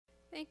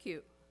Thank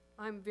you.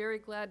 I'm very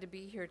glad to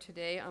be here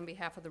today on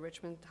behalf of the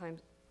Richmond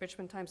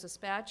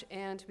Times-Dispatch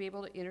and to be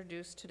able to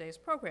introduce today's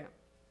program.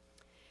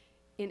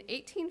 In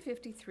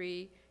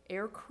 1853,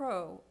 Eyre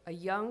Crowe, a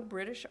young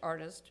British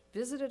artist,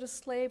 visited a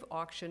slave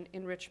auction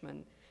in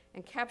Richmond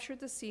and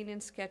captured the scene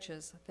in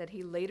sketches that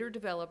he later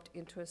developed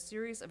into a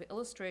series of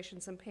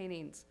illustrations and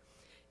paintings,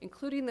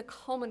 including the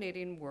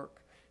culminating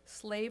work,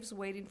 Slaves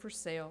Waiting for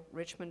Sale,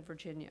 Richmond,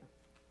 Virginia.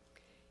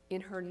 In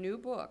her new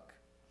book,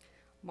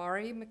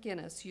 Mari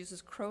McGinnis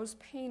uses Crowe's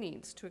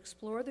paintings to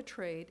explore the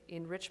trade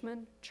in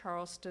Richmond,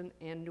 Charleston,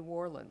 and New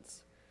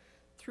Orleans.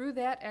 Through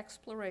that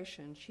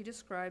exploration, she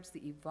describes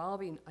the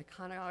evolving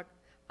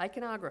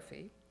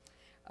iconography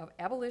of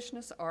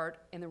abolitionist art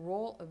and the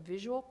role of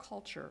visual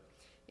culture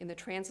in the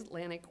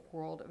transatlantic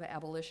world of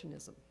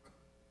abolitionism.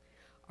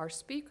 Our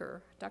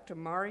speaker, Dr.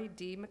 Mari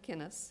D.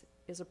 McGinnis,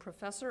 is a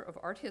professor of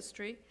art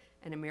history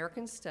and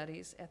American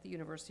studies at the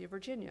University of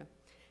Virginia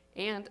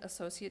and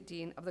Associate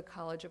Dean of the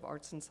College of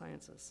Arts and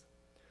Sciences.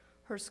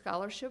 Her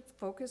scholarship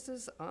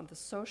focuses on the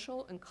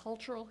social and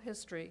cultural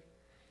history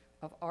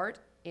of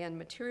art and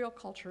material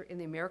culture in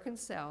the American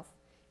South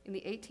in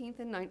the 18th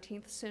and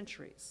 19th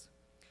centuries.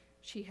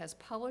 She has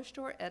published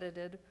or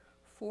edited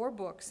 4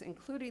 books,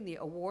 including the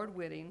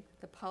award-winning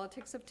The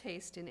Politics of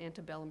Taste in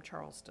Antebellum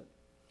Charleston.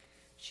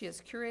 She has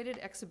curated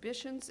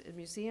exhibitions in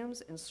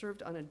museums and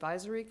served on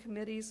advisory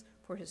committees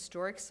for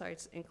historic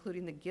sites,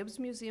 including the Gibbs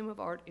Museum of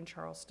Art in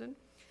Charleston,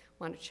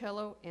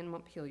 Monticello, and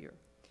Montpelier.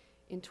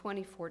 In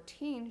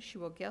 2014, she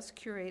will guest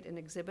curate an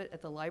exhibit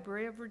at the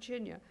Library of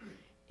Virginia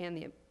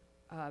and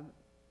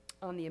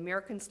on the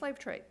American slave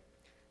trade.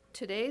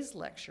 Today's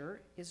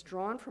lecture is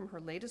drawn from her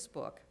latest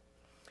book,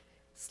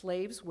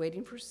 Slaves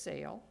Waiting for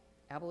Sale,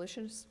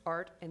 Abolitionist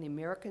Art and the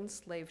American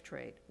Slave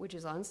Trade, which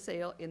is on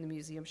sale in the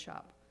museum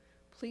shop.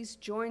 Please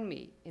join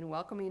me in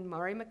welcoming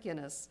Mari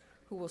McGinnis,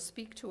 who will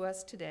speak to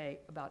us today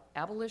about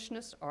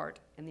abolitionist art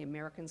and the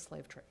American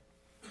slave trade.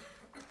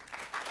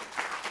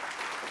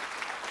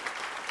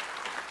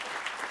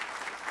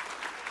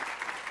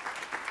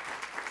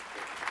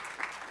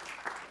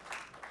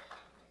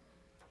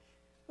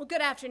 Well,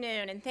 good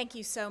afternoon, and thank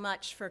you so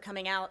much for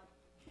coming out.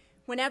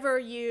 Whenever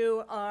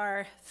you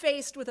are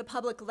faced with a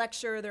public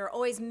lecture, there are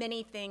always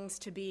many things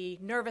to be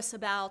nervous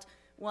about.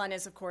 One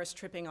is, of course,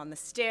 tripping on the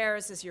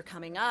stairs as you're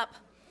coming up.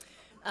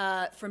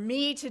 For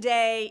me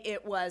today,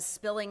 it was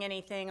spilling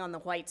anything on the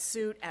white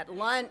suit at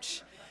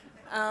lunch.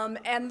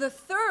 And the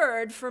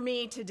third for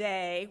me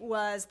today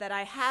was that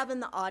I have in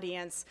the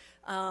audience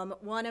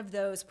one of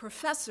those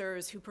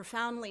professors who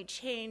profoundly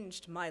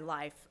changed my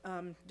life,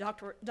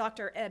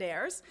 Dr. Ed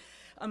Ayers.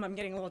 I'm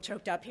getting a little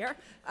choked up here.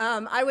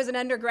 I was an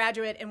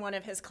undergraduate in one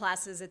of his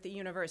classes at the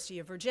University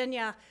of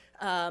Virginia,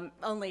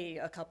 only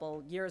a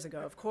couple years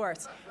ago, of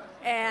course.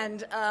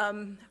 And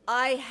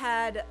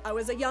I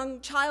was a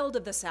young child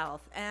of the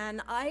South,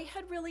 and I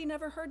had really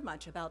never heard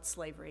much about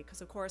slavery,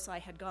 because, of course, I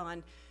had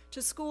gone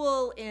to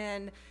school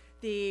in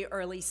the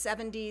early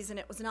 70s, and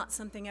it was not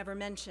something ever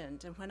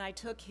mentioned. And when I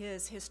took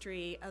his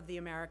History of the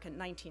American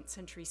 19th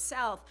Century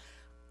South,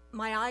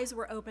 my eyes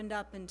were opened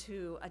up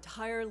into a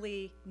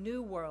entirely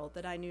new world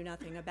that I knew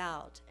nothing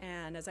about.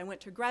 And as I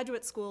went to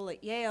graduate school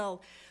at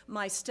Yale,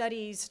 my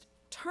studies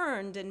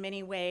turned in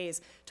many ways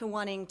to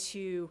wanting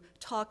to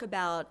talk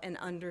about and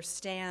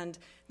understand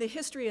the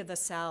history of the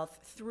South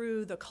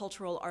through the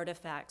cultural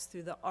artifacts,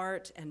 through the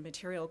art and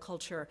material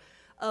culture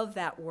of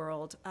that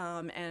world.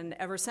 And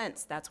ever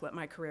since, that's what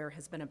my career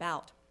has been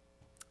about.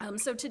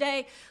 So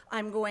today,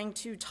 I'm going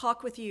to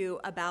talk with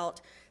you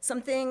about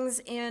some things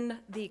in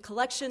the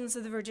collections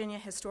of the Virginia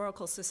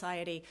Historical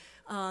Society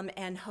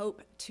and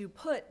hope to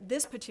put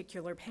this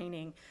particular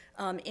painting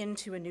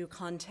into a new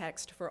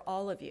context for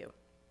all of you.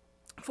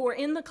 For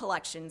in the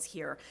collections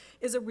here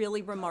is a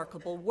really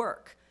remarkable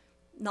work.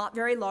 Not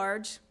very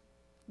large,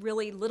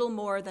 really little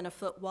more than a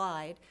foot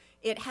wide.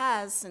 It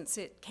has, since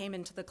it came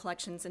into the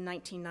collections in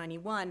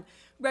 1991,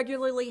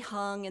 regularly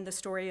hung in the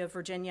Story of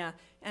Virginia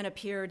and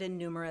appeared in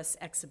numerous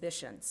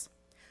exhibitions.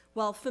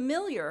 While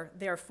familiar,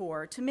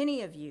 therefore, to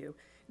many of you,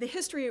 the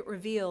history it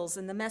reveals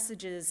and the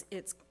messages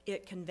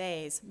it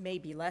conveys may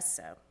be less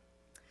so.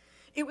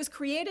 It was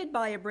created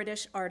by a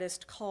British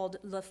artist called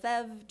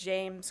Lefebvre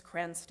James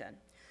Cranston,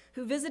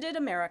 who visited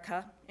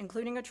America,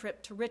 including a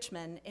trip to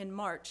Richmond in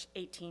March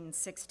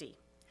 1860.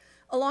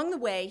 Along the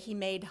way, he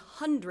made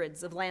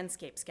hundreds of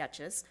landscape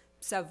sketches,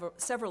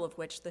 several of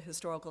which the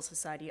Historical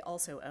Society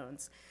also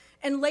owns,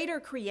 and later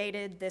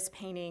created this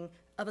painting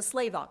of a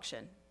slave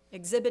auction,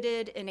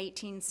 exhibited in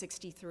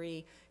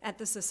 1863 at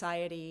the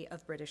Society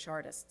of British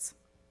Artists.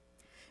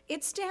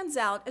 It stands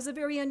out as a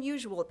very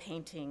unusual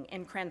painting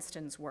in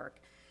Cranston's work,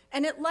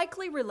 and it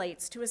likely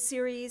relates to a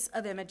series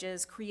of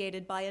images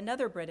created by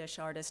another British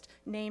artist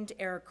named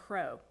Eyre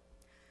Crowe.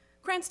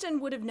 Cranston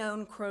would have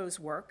known Crowe's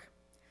work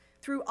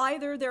through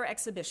either their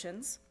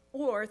exhibitions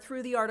or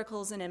through the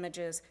articles and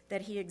images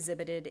that he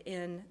exhibited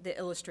in the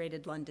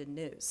Illustrated London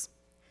News.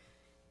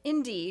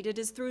 Indeed, it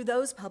is through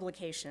those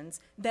publications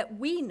that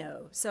we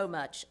know so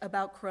much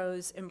about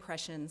Crowe's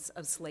impressions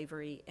of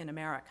slavery in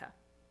America.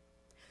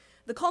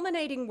 The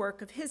culminating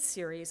work of his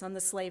series on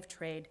the slave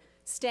trade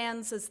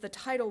stands as the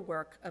title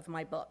work of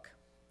my book.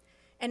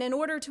 And in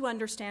order to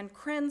understand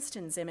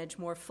Cranston's image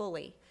more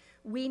fully,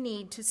 we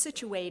need to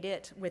situate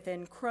it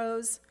within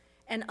Crow's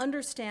and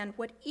understand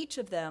what each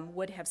of them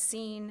would have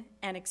seen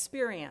and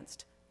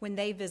experienced when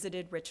they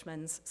visited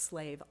Richmond's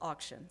slave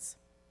auctions.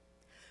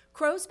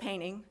 Crow's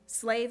painting,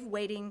 Slave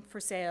Waiting for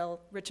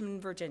Sale,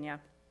 Richmond, Virginia,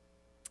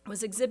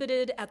 was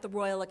exhibited at the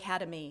Royal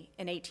Academy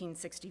in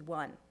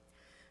 1861,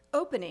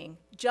 opening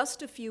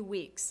just a few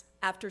weeks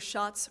after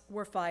shots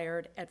were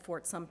fired at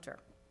Fort Sumter.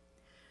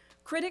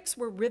 Critics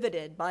were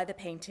riveted by the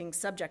painting's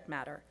subject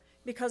matter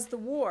because the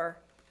war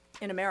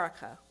in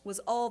America was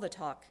all the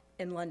talk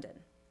in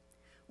London.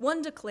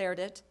 One declared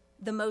it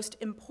the most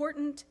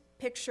important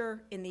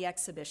picture in the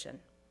exhibition.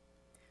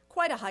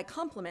 Quite a high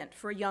compliment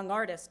for a young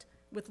artist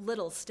with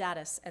little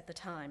status at the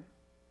time.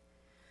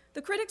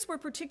 The critics were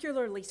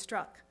particularly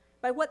struck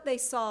by what they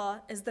saw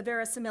as the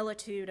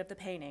verisimilitude of the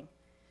painting,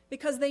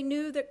 because they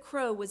knew that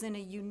Crow was in a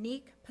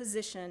unique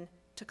position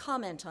to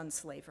comment on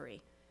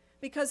slavery,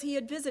 because he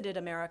had visited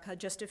America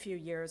just a few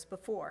years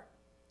before.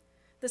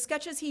 The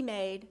sketches he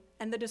made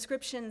and the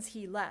descriptions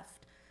he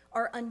left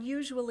are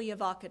unusually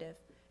evocative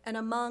and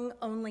among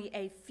only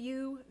a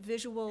few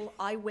visual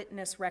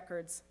eyewitness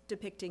records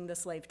depicting the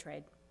slave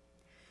trade.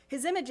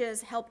 His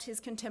images helped his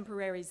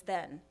contemporaries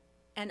then,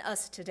 and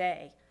us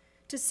today,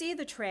 to see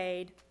the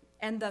trade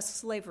and thus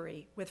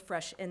slavery with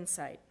fresh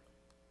insight.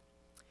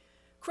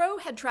 Crow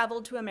had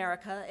traveled to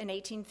America in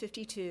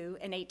 1852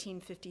 and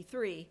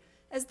 1853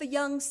 as the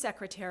young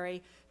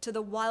secretary to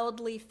the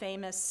wildly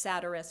famous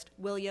satirist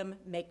William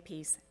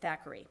Makepeace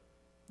Thackeray,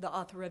 the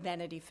author of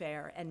Vanity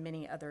Fair and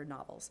many other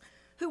novels,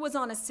 who was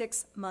on a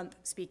 6-month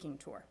speaking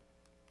tour.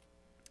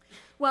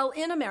 While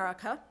in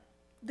America,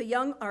 the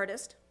young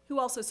artist, who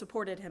also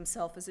supported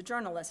himself as a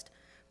journalist,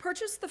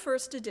 purchased the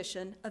first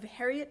edition of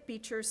Harriet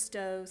Beecher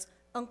Stowe's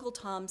Uncle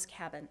Tom's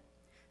Cabin,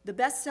 the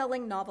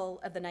best-selling novel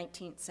of the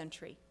 19th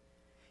century.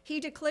 He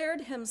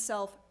declared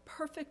himself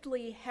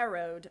perfectly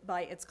harrowed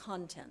by its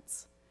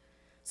contents.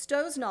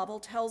 Stowe's novel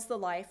tells the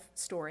life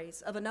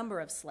stories of a number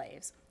of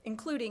slaves,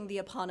 including the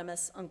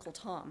eponymous Uncle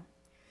Tom,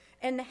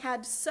 and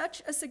had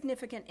such a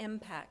significant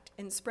impact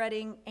in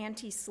spreading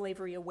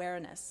anti-slavery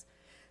awareness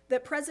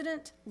that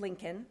President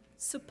Lincoln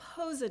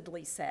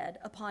supposedly said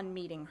upon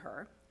meeting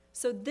her,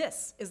 "So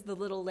this is the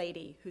little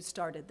lady who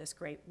started this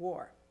great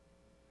war."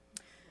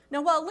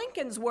 Now, while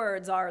Lincoln's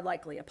words are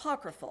likely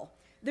apocryphal,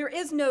 there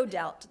is no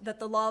doubt that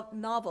the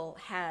novel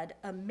had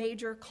a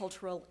major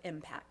cultural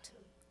impact.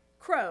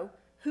 Crow,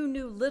 who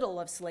knew little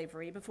of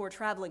slavery before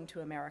traveling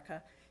to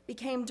America,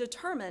 became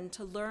determined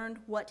to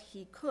learn what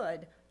he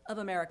could of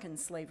American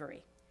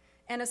slavery,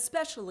 and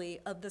especially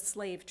of the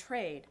slave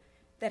trade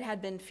that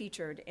had been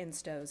featured in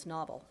Stowe's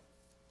novel.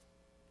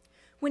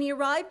 When he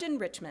arrived in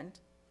Richmond,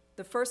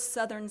 the first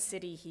southern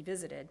city he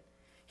visited,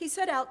 he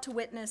set out to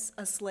witness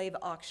a slave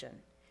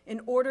auction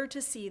in order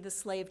to see the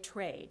slave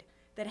trade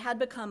that had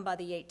become by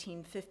the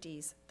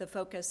 1850s the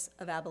focus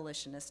of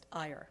abolitionist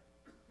ire.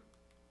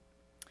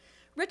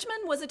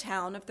 Richmond was a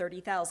town of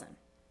 30,000,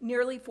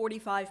 nearly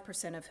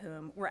 45% of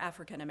whom were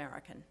African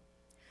American.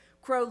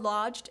 Crow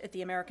lodged at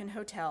the American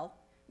Hotel,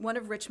 one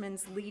of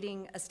Richmond's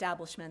leading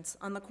establishments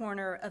on the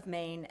corner of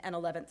Main and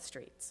 11th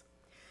Streets.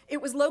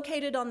 It was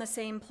located on the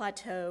same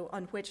plateau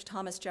on which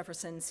Thomas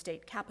Jefferson's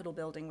state capitol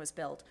building was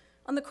built,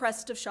 on the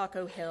crest of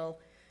Shockoe Hill,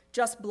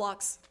 just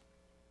blocks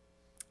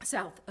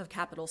south of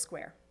Capitol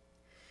Square.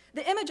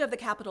 The image of the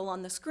Capitol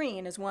on the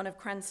screen is one of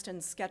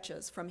Cranston's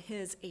sketches from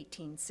his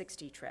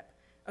 1860 trip,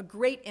 a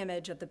great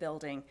image of the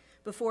building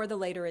before the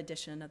later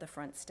addition of the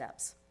front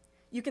steps.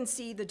 You can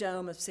see the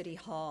dome of City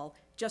Hall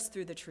just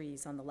through the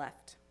trees on the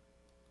left.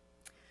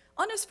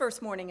 On his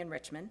first morning in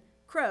Richmond,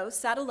 Crow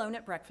sat alone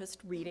at breakfast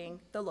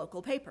reading the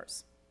local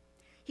papers.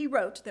 He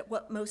wrote that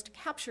what most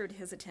captured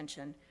his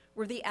attention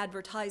were the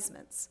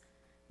advertisements,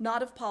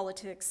 not of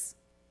politics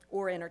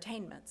or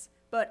entertainments,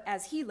 but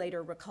as he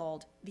later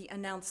recalled, the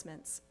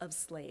announcements of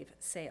slave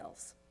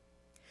sales.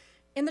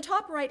 In the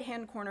top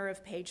right-hand corner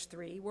of page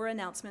 3 were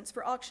announcements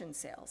for auction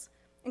sales,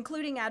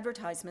 including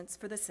advertisements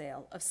for the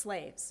sale of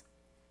slaves.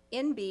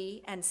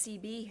 NB and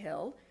CB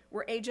Hill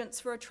were agents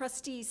for a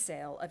trustee's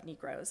sale of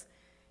Negroes,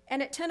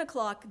 and at 10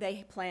 o'clock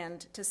they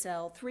planned to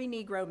sell 3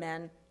 Negro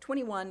men,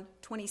 21,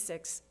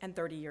 26, and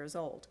 30 years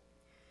old.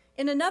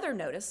 In another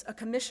notice, a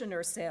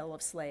commissioner's sale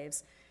of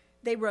slaves,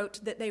 they wrote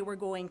that they were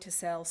going to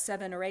sell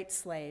 7 or 8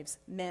 slaves,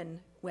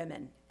 men,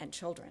 women, and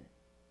children.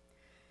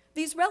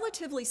 These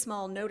relatively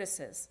small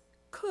notices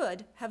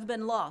could have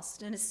been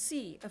lost in a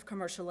sea of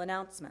commercial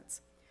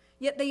announcements,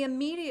 yet they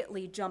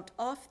immediately jumped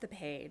off the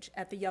page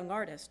at the young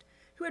artist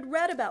who had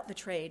read about the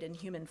trade in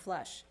human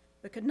flesh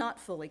but could not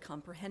fully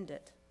comprehend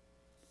it.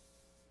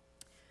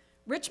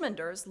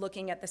 Richmonders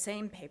looking at the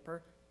same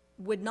paper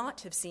would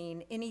not have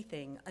seen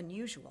anything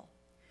unusual,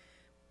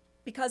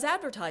 because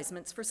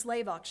advertisements for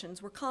slave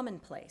auctions were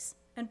commonplace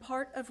and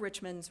part of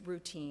Richmond's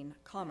routine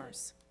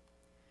commerce.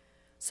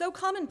 So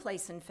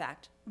commonplace, in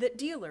fact, that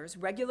dealers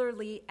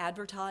regularly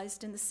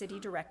advertised in the city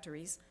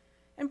directories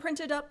and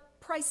printed up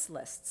price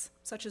lists,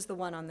 such as the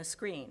one on the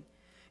screen,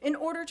 in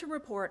order to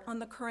report on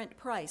the current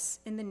price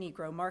in the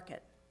Negro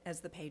market, as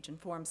the page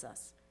informs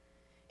us.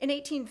 In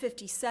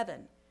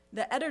 1857,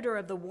 the editor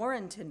of the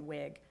Warrenton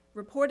Whig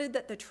reported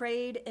that the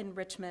trade in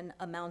Richmond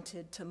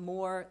amounted to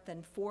more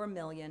than $4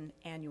 million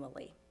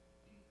annually.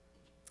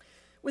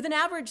 With an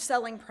average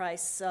selling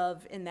price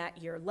of, in that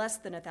year, less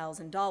than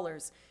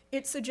 $1,000,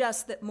 it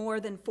suggests that more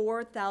than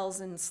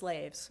 4,000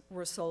 slaves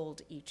were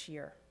sold each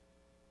year.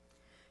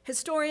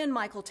 Historian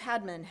Michael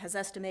Tadman has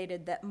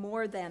estimated that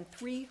more than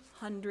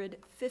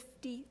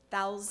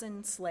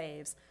 350,000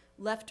 slaves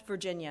left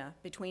Virginia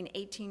between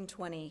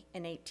 1820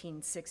 and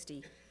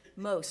 1860,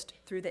 most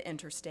through the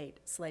interstate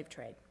slave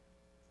trade.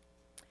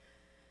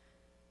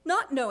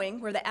 Not knowing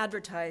where the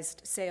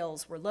advertised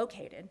sales were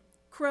located,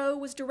 Crow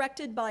was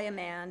directed by a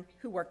man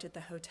who worked at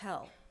the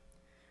hotel.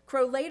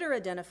 Crow later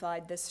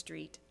identified this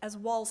street as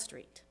Wall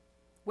Street,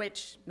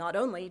 which not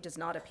only does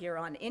not appear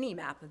on any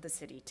map of the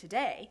city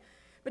today,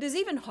 but is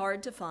even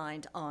hard to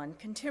find on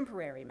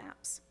contemporary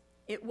maps.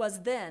 It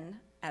was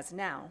then, as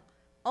now,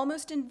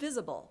 almost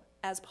invisible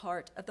as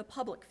part of the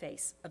public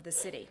face of the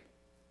city.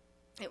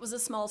 It was a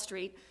small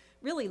street,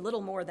 really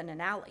little more than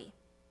an alley.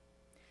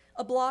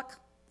 A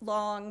block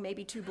long,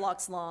 maybe 2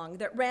 blocks long,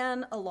 that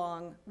ran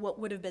along what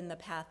would have been the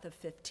path of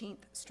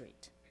 15th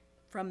Street,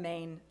 from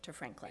Main to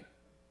Franklin.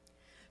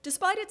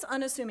 Despite its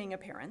unassuming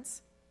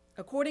appearance,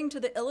 according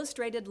to the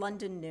Illustrated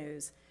London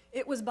News,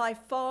 it was by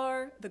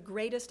far the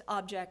greatest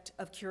object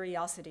of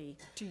curiosity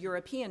to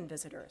European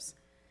visitors,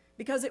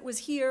 because it was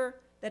here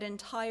that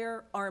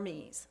entire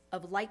armies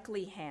of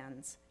likely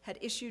hands had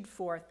issued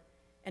forth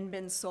and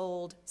been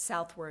sold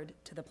southward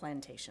to the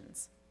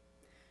plantations.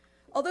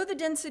 Although the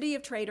density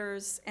of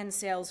traders and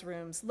sales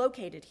rooms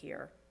located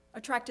here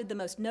attracted the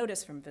most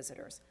notice from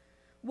visitors,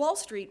 Wall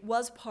Street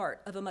was part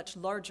of a much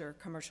larger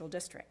commercial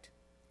district.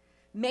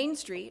 Main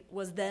Street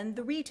was then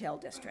the retail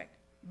district,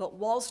 but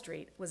Wall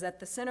Street was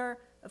at the center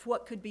of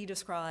what could be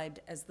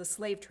described as the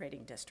slave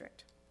trading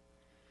district.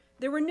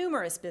 There were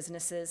numerous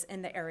businesses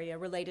in the area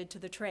related to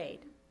the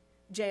trade.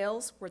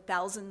 Jails where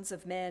thousands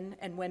of men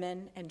and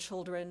women and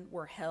children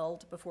were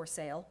held before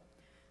sale,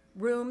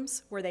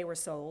 rooms where they were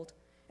sold,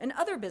 and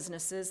other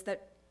businesses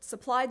that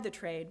supplied the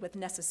trade with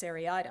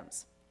necessary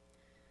items,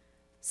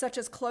 such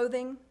as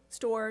clothing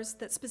stores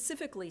that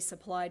specifically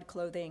supplied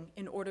clothing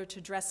in order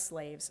to dress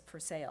slaves for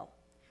sale,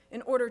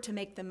 in order to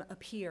make them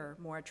appear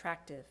more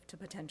attractive to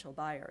potential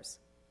buyers.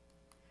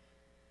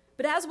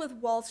 But as with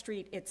Wall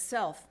Street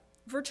itself,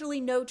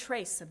 virtually no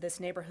trace of this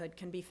neighborhood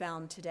can be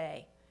found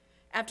today.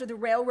 After the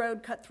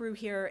railroad cut through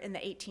here in the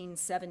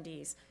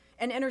 1870s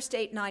and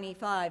Interstate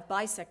 95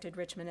 bisected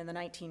Richmond in the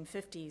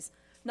 1950s,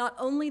 not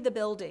only the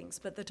buildings,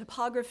 but the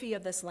topography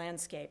of this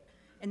landscape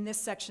in this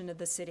section of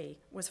the city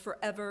was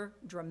forever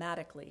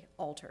dramatically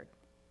altered.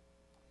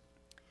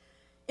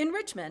 In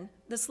Richmond,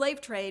 the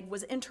slave trade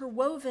was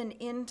interwoven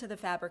into the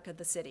fabric of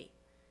the city,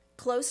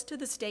 close to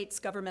the state's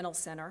governmental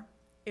center,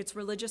 its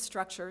religious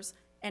structures,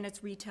 and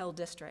its retail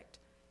district,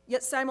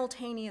 yet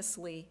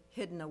simultaneously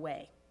hidden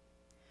away.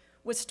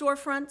 With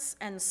storefronts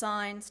and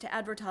signs to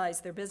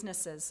advertise their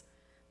businesses,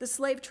 the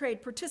slave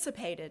trade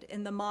participated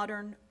in the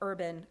modern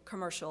urban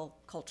commercial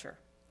culture.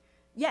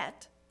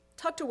 Yet,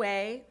 tucked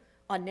away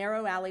on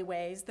narrow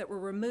alleyways that were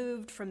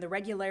removed from the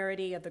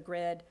regularity of the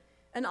grid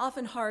and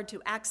often hard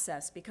to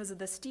access because of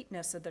the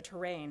steepness of the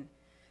terrain,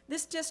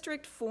 this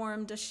district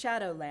formed a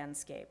shadow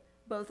landscape,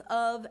 both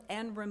of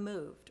and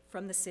removed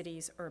from the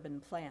city's urban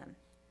plan.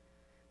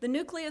 The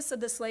nucleus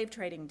of the slave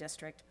trading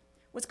district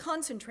was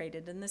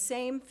concentrated in the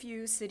same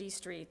few city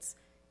streets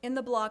in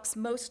the blocks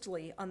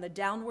mostly on the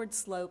downward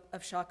slope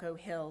of Shockoe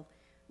Hill,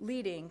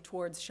 leading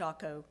towards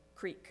Shockoe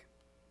Creek.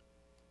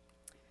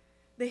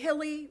 The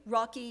hilly,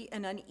 rocky,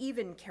 and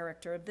uneven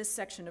character of this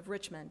section of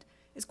Richmond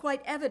is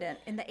quite evident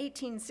in the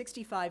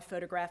 1865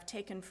 photograph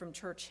taken from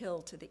Church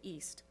Hill to the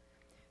east.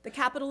 The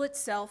Capitol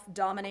itself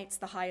dominates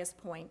the highest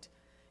point,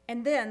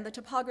 and then the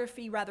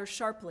topography rather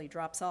sharply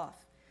drops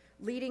off,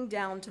 leading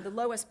down to the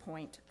lowest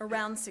point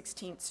around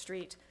 16th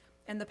Street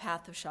and the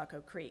path of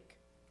Shockoe Creek.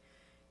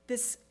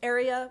 This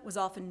area was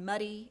often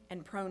muddy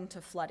and prone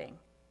to flooding.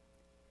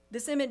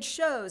 This image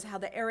shows how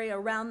the area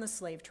around the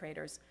slave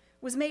traders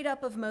was made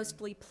up of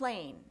mostly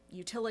plain,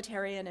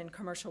 utilitarian, and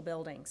commercial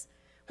buildings,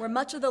 where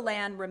much of the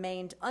land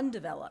remained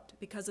undeveloped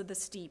because of the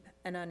steep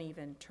and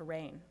uneven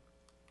terrain.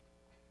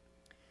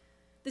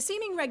 The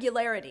seeming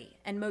regularity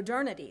and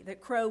modernity that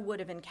Crow would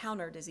have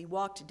encountered as he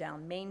walked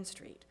down Main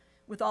Street,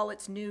 with all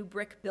its new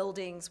brick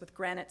buildings with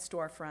granite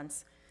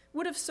storefronts,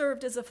 would have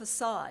served as a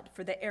facade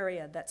for the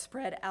area that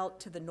spread out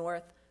to the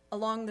north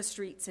along the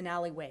streets and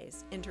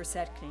alleyways,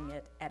 intersecting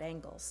it at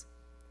angles.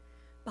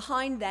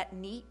 Behind that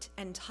neat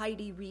and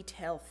tidy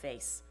retail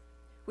face,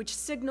 which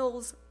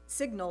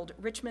signaled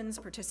Richmond's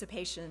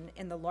participation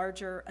in the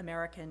larger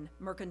American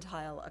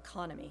mercantile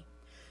economy,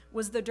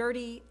 was the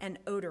dirty and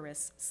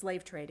odorous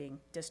slave trading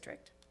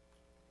district.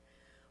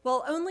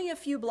 While only a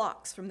few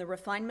blocks from the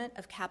refinement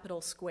of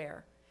Capitol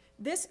Square,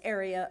 this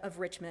area of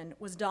Richmond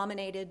was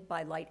dominated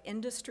by light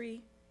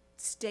industry,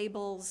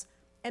 stables,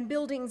 and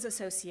buildings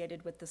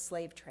associated with the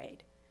slave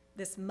trade.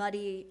 This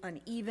muddy,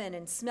 uneven,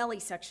 and smelly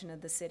section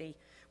of the city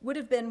would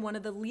have been one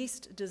of the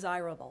least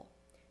desirable,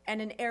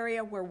 and an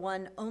area where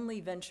one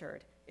only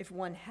ventured if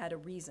one had a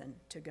reason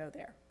to go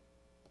there.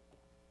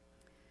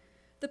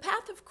 The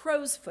path of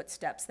Crowe's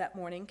footsteps that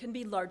morning can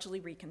be largely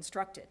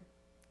reconstructed.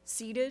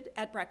 Seated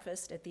at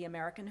breakfast at the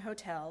American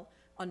Hotel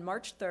on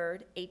March 3,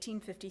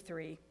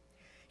 1853,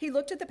 he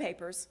looked at the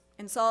papers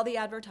and saw the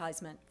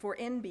advertisement for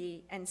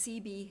NB and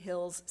CB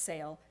Hill's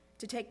sale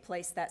to take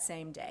place that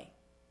same day.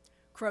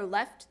 Crowe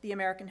left the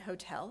American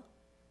Hotel,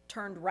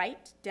 turned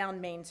right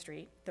down Main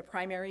Street, the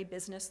primary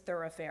business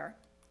thoroughfare,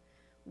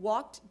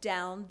 walked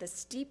down the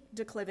steep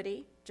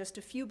declivity just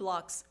a few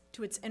blocks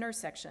to its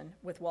intersection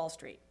with Wall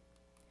Street.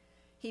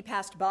 He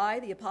passed by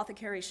the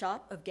apothecary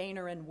shop of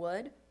Gaynor and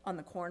Wood on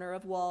the corner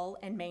of Wall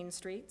and Main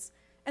Streets,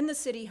 and the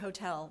City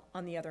Hotel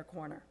on the other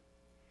corner.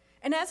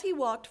 And as he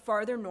walked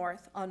farther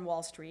north on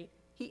Wall Street,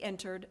 he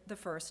entered the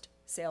first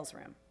sales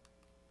room.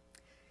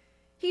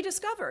 He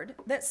discovered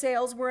that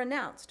sales were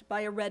announced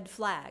by a red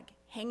flag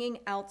hanging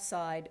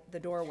outside the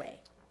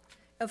doorway,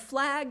 a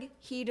flag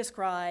he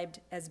described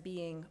as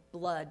being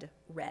blood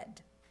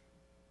red,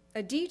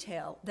 a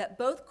detail that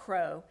both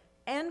Crowe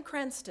and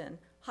Cranston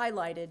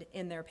highlighted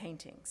in their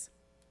paintings.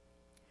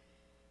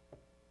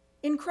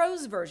 In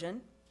Crowe's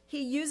version,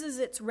 he uses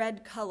its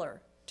red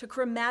color to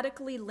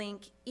chromatically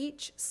link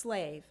each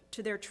slave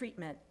to their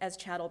treatment as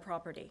chattel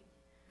property,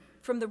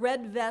 from the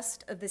red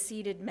vest of the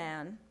seated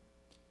man,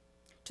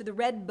 to the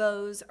red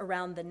bows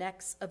around the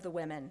necks of the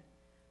women,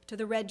 to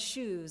the red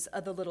shoes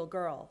of the little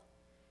girl.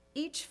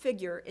 Each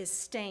figure is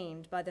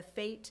stained by the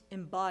fate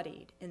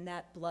embodied in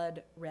that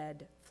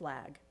blood-red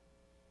flag.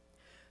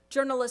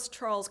 Journalist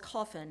Charles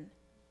Coffin,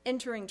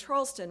 entering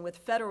Charleston with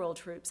federal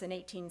troops in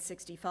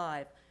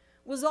 1865,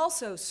 was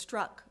also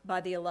struck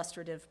by the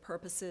illustrative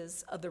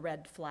purposes of the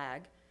red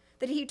flag,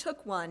 that he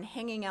took one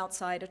hanging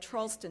outside a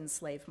Charleston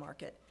slave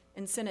market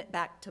and sent it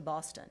back to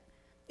Boston.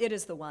 It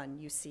is the one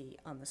you see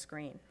on the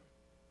screen.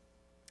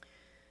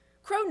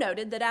 Crowe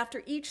noted that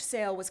after each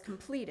sale was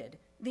completed,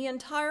 the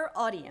entire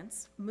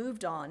audience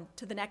moved on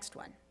to the next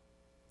one.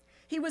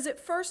 He was at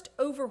first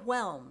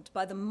overwhelmed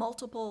by the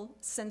multiple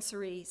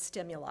sensory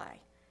stimuli.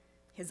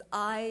 His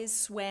eyes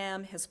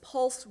swam, his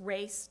pulse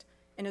raced,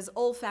 and his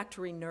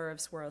olfactory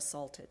nerves were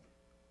assaulted.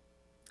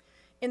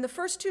 In the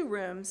first two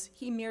rooms,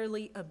 he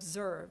merely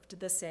observed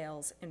the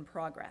sales in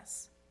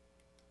progress.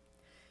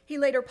 He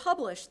later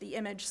published the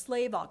image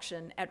Slave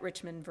Auction at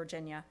Richmond,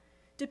 Virginia,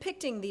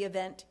 depicting the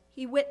event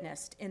he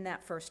witnessed in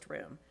that first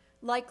room,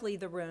 likely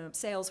the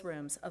sales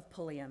rooms of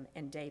Pulliam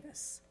and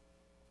Davis.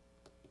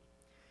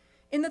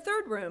 In the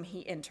third room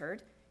he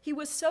entered, he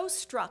was so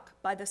struck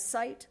by the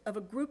sight of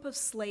a group of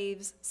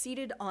slaves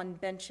seated on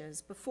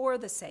benches before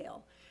the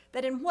sale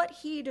that in what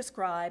he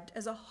described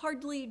as a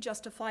hardly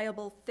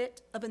justifiable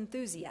fit of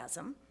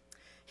enthusiasm,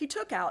 he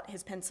took out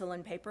his pencil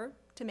and paper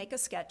to make a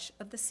sketch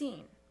of the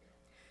scene.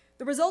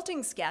 The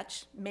resulting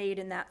sketch, made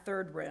in that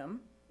third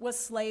room, was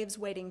slaves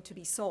waiting to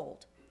be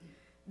sold.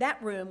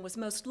 That room was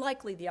most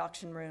likely the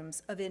auction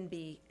rooms of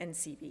NB and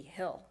CB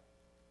Hill.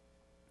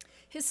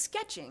 His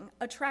sketching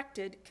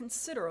attracted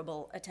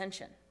considerable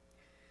attention.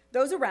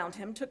 Those around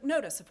him took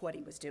notice of what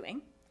he was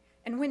doing,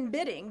 and when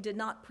bidding did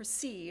not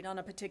proceed on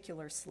a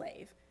particular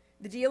slave,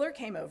 the dealer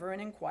came over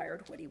and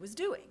inquired what he was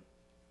doing.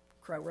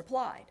 Crowe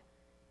replied,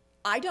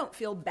 "I don't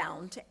feel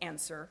bound to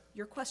answer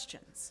your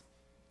questions."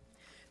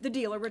 The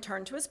dealer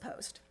returned to his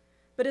post,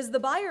 but as the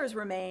buyers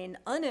remained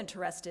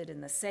uninterested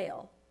in the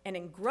sale and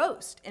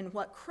engrossed in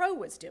what Crowe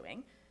was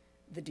doing,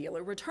 the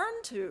dealer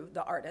returned to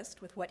the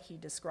artist with what he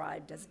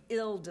described as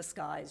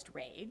ill-disguised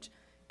rage,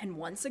 and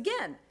once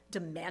again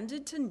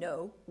demanded to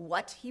know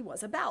what he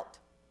was about.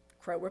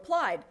 Crowe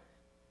replied,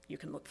 "You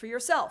can look for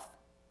yourself.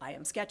 I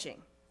am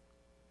sketching."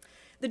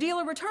 The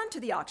dealer returned to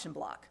the auction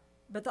block,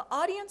 but the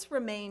audience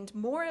remained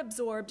more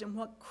absorbed in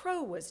what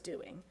Crowe was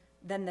doing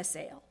than the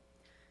sale.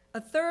 A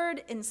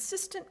third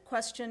insistent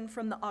question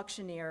from the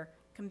auctioneer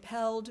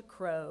compelled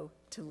Crowe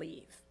to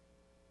leave.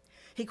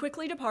 He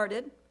quickly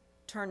departed,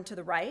 turned to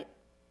the right,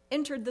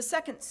 entered the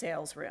second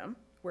sales room,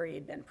 where he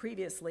had been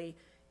previously,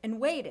 and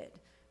waited,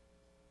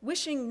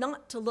 wishing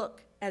not to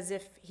look as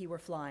if he were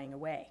flying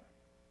away.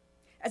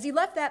 As he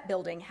left that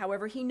building,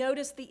 however, he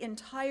noticed the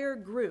entire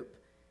group,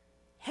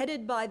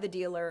 headed by the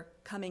dealer,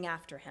 coming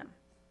after him.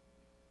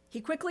 He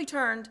quickly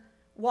turned,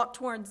 walked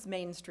towards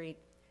Main Street,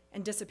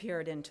 and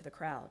disappeared into the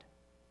crowd.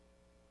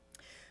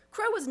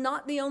 Crowe was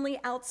not the only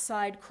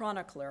outside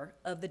chronicler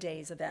of the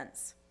day's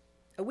events.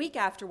 A week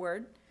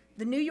afterward,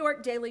 the New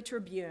York Daily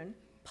Tribune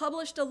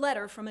published a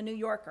letter from a New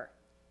Yorker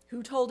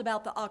who told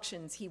about the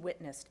auctions he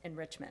witnessed in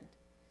Richmond.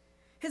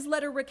 His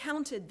letter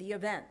recounted the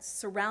events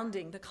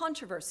surrounding the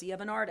controversy of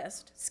an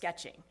artist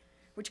sketching,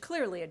 which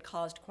clearly had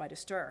caused quite a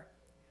stir.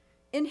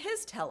 In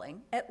his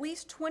telling, at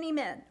least 20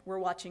 men were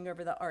watching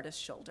over the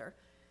artist's shoulder,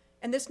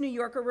 and this New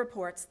Yorker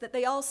reports that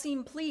they all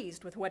seemed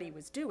pleased with what he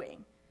was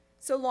doing,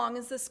 so long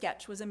as the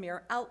sketch was a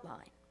mere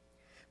outline.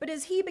 But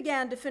as he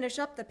began to finish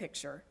up the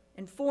picture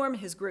and form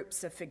his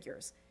groups of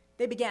figures,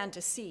 they began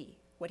to see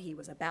what he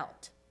was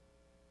about.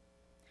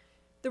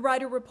 The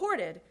writer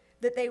reported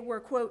that they were,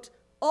 quote,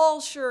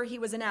 all sure he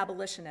was an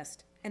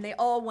abolitionist, and they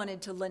all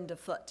wanted to lend a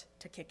foot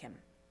to kick him.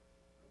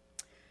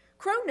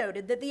 Crow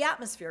noted that the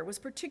atmosphere was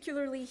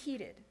particularly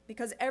heated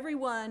because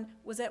everyone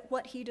was at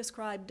what he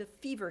described a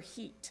fever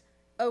heat,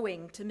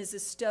 owing to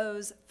Mrs.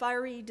 Stowe's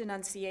fiery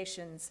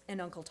denunciations in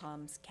Uncle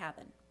Tom's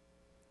Cabin.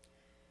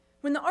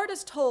 When the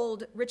artist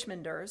told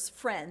Richmonders,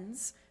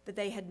 friends that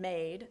they had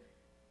made,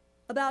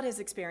 about his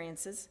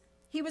experiences,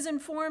 he was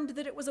informed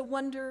that it was a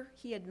wonder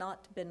he had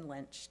not been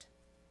lynched.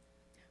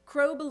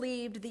 Crow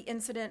believed the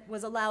incident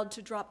was allowed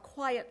to drop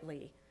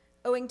quietly,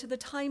 owing to the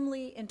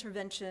timely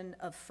intervention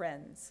of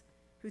friends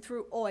who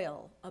threw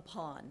oil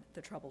upon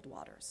the troubled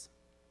waters.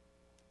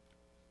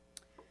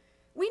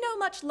 We know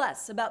much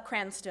less about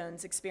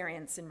Cranstone's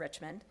experience in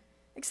Richmond,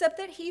 except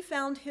that he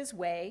found his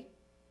way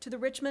to the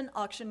Richmond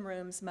auction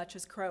rooms much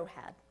as Crow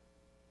had.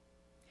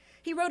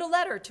 He wrote a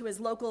letter to his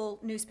local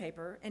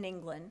newspaper in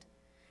England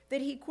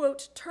that he,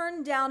 quote,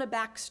 turned down a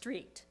back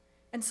street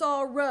and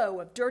saw a row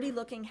of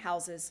dirty-looking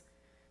houses,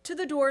 to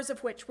the doors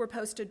of which were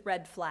posted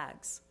red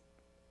flags.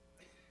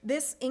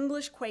 This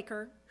English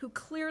Quaker, who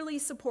clearly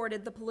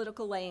supported the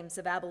political aims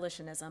of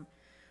abolitionism,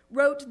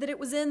 wrote that it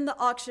was in the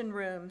auction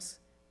rooms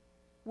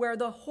where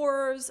the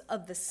horrors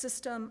of the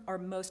system are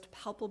most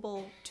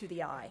palpable to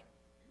the eye.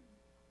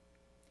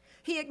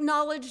 He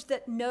acknowledged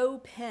that no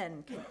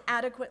pen can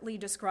adequately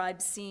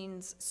describe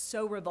scenes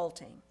so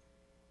revolting,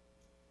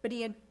 but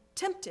he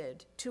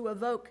attempted to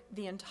evoke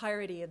the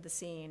entirety of the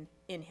scene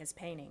in his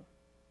painting.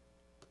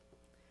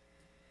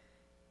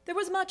 There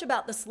was much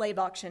about the slave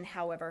auction,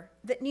 however,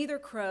 that neither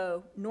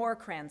Crow nor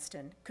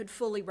Cranstoun could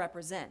fully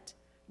represent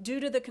due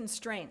to the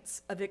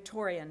constraints of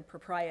Victorian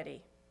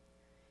propriety.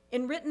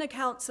 In written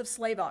accounts of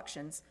slave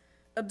auctions,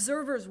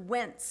 observers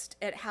winced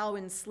at how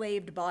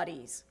enslaved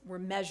bodies were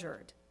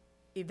measured,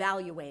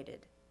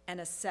 evaluated, and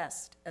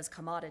assessed as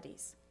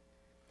commodities.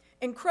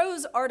 In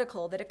Crow's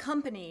article that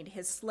accompanied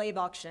his slave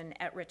auction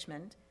at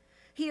Richmond,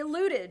 he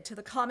alluded to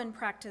the common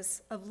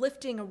practice of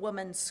lifting a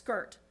woman's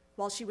skirt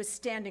while she was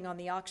standing on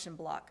the auction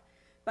block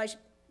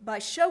by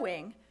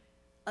showing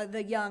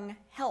the young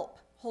help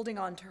holding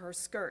on to her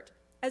skirt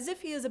as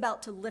if he is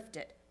about to lift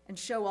it and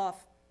show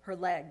off her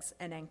legs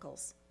and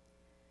ankles.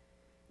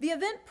 The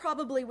event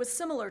probably was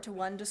similar to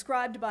one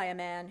described by a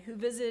man who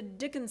visited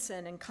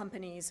Dickinson and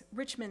Company's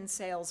Richmond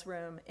sales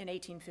room in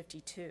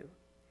 1852.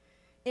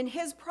 In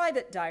his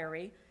private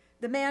diary,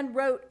 the man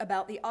wrote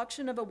about the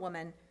auction of a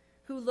woman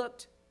who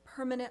looked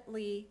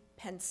permanently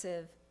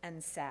pensive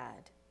and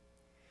sad.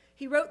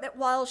 He wrote that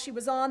while she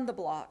was on the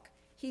block,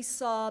 he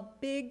saw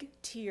big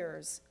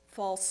tears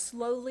fall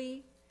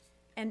slowly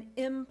and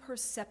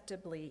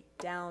imperceptibly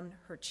down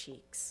her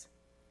cheeks.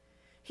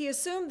 He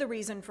assumed the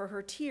reason for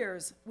her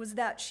tears was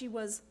that she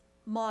was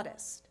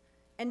modest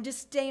and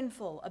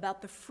disdainful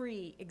about the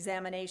free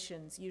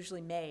examinations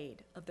usually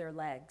made of their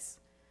legs.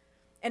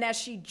 And as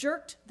she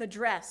jerked the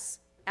dress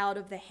out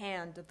of the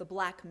hand of the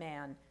black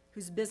man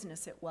whose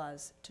business it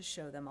was to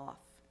show them off.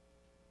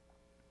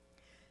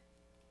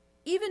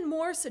 Even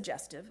more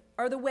suggestive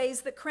are the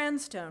ways that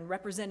Cranstoun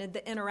represented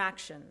the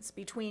interactions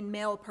between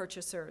male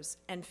purchasers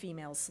and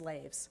female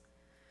slaves.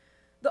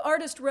 The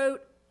artist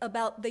wrote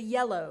about the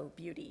yellow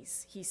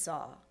beauties he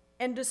saw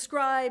and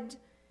described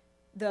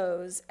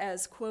those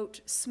as,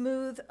 quote,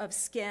 smooth of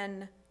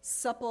skin,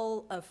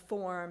 supple of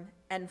form,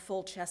 and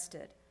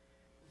full-chested.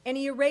 And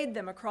he arrayed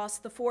them across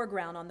the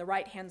foreground on the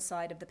right-hand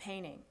side of the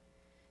painting.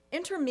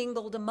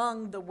 Intermingled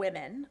among the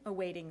women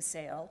awaiting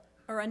sale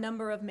are a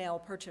number of male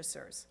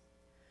purchasers.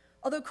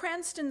 Although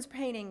Cranstoun's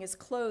painting is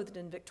clothed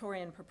in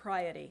Victorian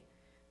propriety,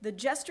 the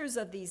gestures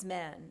of these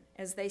men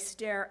as they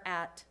stare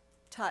at,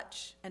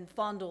 touch, and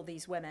fondle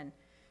these women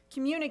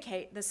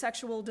communicate the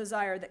sexual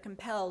desire that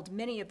compelled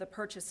many of the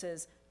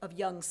purchases of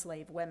young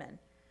slave women,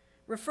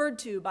 referred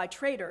to by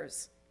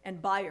traders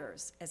and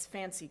buyers as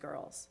fancy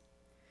girls.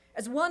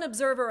 As one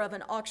observer of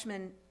an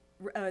auction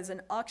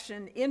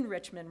in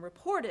Richmond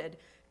reported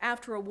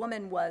after a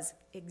woman was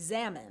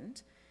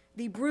examined,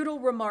 the brutal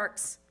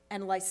remarks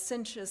and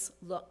licentious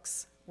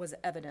looks was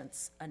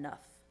evidence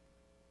enough.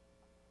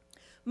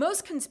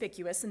 Most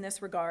conspicuous in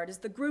this regard is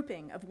the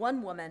grouping of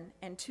one woman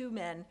and two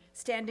men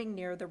standing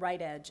near the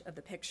right edge of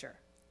the picture.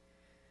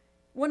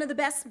 One of the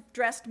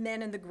best-dressed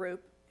men in the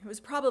group, who is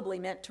probably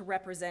meant to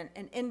represent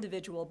an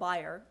individual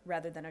buyer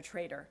rather than a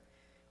trader,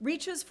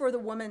 reaches for the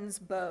woman's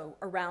bow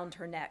around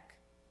her neck,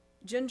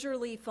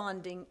 gingerly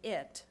fondling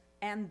it,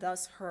 and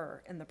thus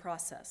her, in the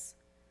process.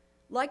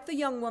 Like the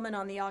young woman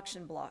on the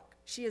auction block,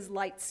 she is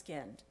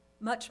light-skinned,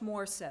 much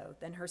more so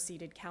than her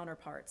seated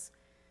counterparts.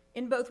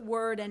 In both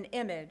word and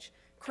image,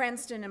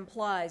 Cranstoun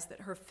implies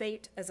that her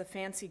fate as a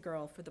fancy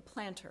girl for the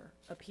planter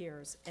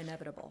appears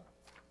inevitable.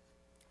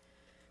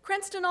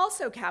 Cranstoun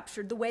also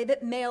captured the way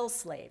that male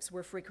slaves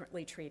were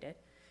frequently treated,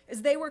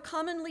 as they were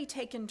commonly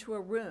taken to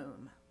a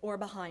room or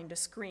behind a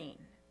screen,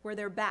 where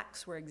their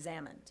backs were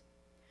examined.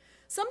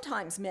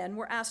 Sometimes men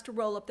were asked to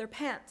roll up their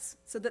pants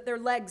so that their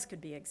legs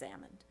could be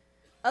examined.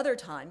 Other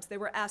times they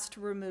were asked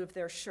to remove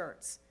their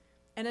shirts,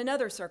 and in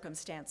other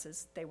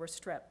circumstances, they were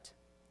stripped.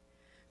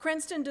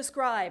 Cranston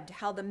described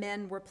how the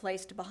men were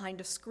placed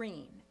behind a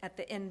screen at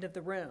the end of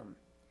the room,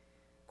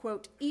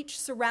 quote, each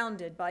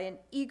surrounded by an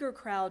eager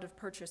crowd of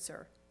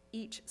purchaser,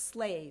 each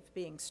slave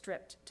being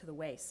stripped to the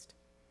waist.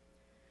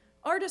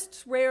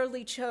 Artists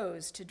rarely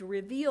chose to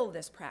reveal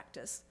this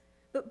practice,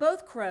 but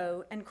both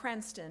Crow and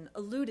Cranston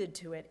alluded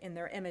to it in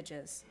their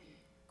images.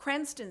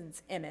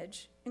 Cranston's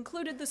image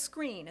included the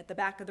screen at the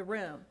back of the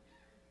room,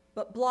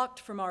 but blocked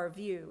from our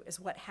view is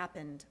what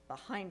happened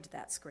behind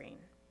that screen.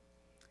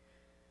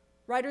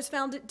 Writers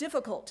found it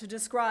difficult to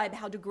describe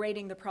how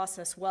degrading the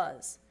process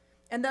was,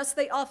 and thus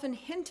they often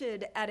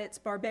hinted at its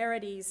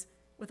barbarities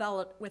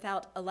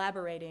without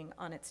elaborating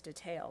on its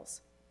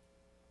details.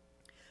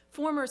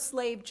 Former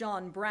slave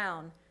John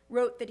Brown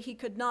wrote that he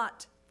could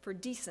not, for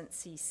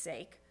decency's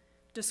sake,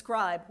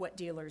 describe what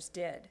dealers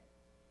did.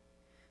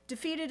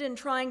 Defeated in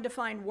trying to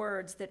find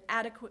words that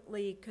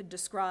adequately could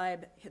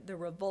describe the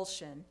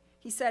revulsion,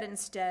 he said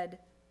instead,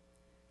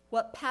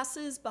 "What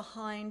passes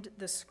behind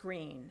the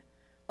screen,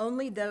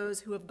 only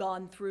those who have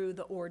gone through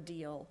the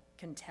ordeal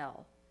can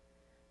tell.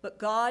 But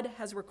God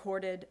has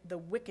recorded the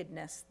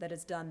wickedness that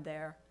is done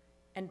there,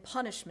 and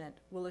punishment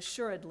will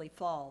assuredly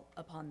fall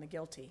upon the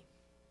guilty."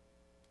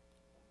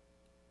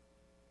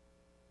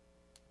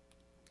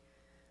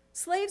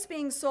 Slaves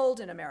being sold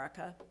in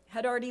America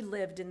had already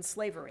lived in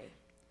slavery,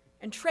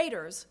 and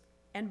traders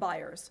and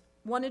buyers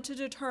wanted to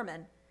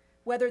determine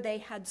whether they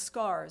had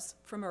scars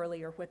from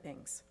earlier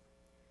whippings.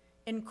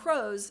 In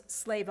Crow's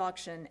slave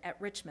auction at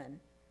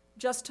Richmond,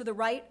 just to the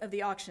right of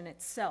the auction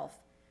itself,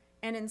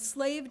 an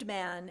enslaved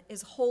man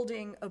is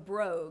holding a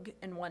brogue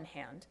in one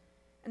hand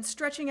and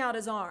stretching out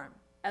his arm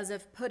as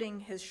if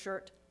putting his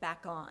shirt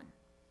back on.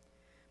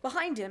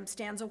 Behind him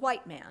stands a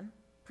white man,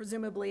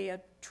 presumably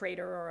a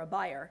trader or a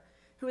buyer,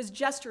 who is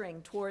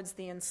gesturing towards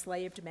the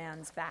enslaved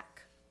man's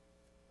back.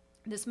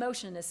 This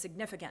motion is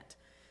significant.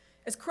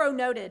 As Crow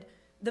noted,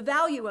 the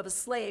value of a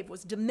slave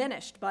was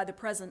diminished by the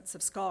presence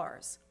of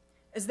scars,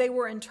 as they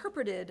were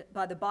interpreted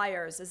by the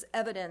buyers as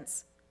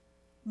evidence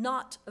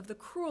not of the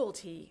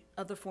cruelty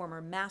of the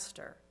former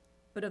master,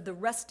 but of the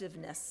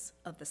restiveness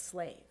of the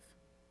slave.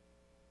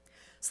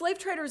 Slave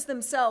traders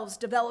themselves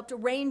developed a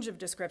range of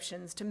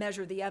descriptions to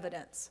measure the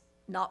evidence: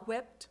 not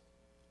whipped,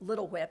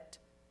 little whipped,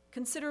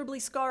 considerably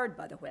scarred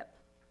by the whip.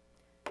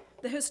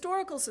 The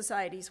Historical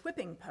Society's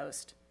whipping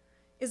post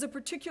is a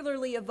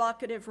particularly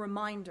evocative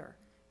reminder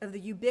of the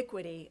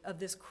ubiquity of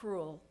this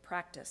cruel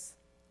practice.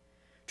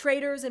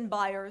 Traders and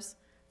buyers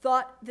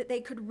thought that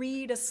they could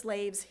read a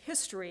slave's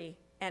history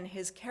and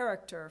his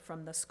character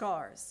from the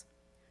scars.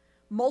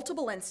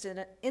 Multiple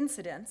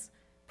incidents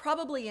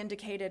probably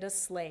indicated a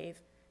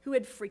slave who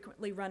had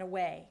frequently run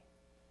away,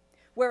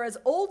 whereas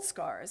old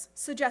scars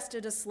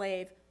suggested a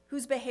slave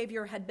whose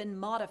behavior had been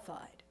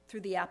modified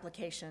through the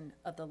application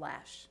of the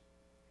lash.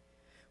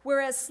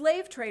 Whereas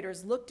slave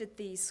traders looked at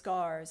these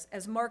scars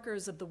as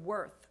markers of the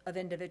worth of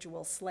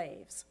individual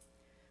slaves,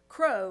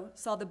 Crow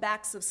saw the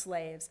backs of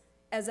slaves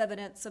as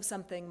evidence of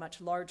something much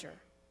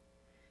larger.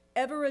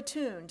 Ever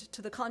attuned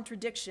to the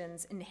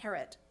contradictions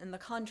inherent in the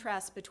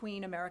contrast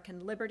between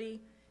American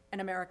liberty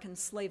and American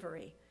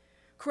slavery,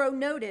 Crow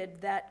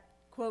noted that,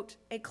 quote,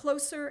 "a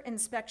closer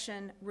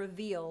inspection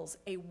reveals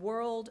a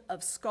world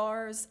of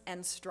scars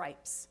and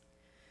stripes,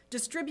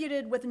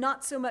 distributed with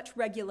not so much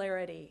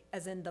regularity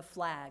as in the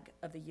flag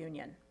of the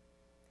Union.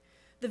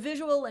 The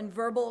visual and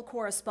verbal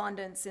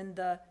correspondence in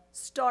the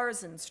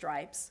stars and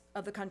stripes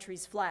of the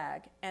country's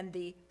flag and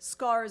the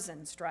scars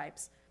and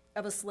stripes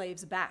of a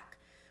slave's back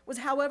was,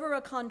 however,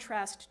 a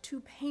contrast too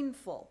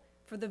painful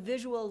for the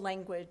visual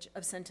language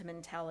of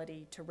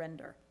sentimentality to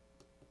render.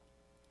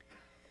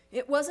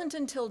 It wasn't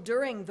until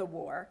during the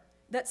war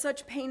that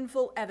such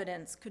painful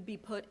evidence could be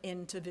put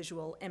into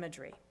visual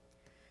imagery.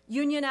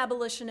 Union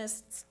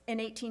abolitionists in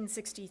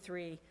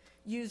 1863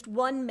 used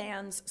one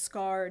man's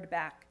scarred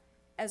back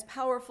as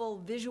powerful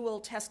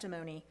visual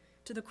testimony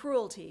to the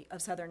cruelty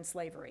of Southern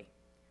slavery.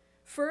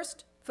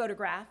 First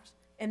photographed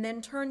and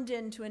then turned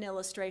into an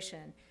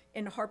illustration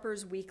in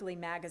Harper's Weekly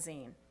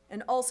magazine,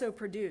 and also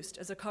produced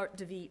as a carte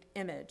de visite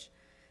image.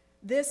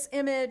 This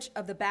image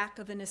of the back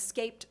of an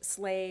escaped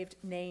slave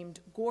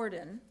named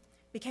Gordon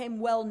became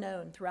well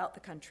known throughout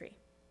the country.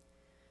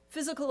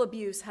 Physical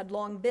abuse had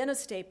long been a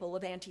staple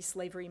of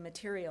anti-slavery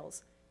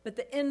materials, but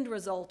the end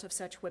result of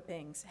such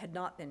whippings had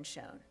not been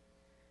shown.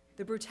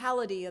 The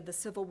brutality of the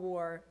Civil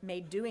War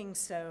made doing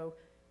so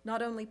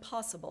not only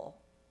possible,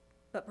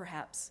 but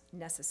perhaps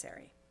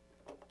necessary.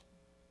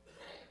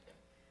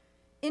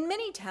 In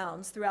many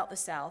towns throughout the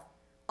South,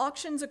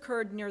 auctions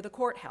occurred near the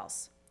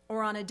courthouse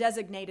or on a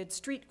designated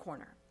street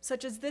corner,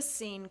 such as this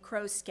scene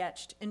Crow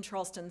sketched in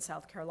Charleston,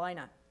 South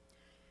Carolina.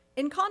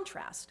 In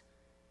contrast,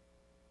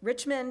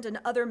 Richmond and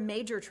other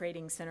major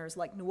trading centers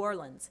like New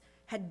Orleans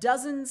had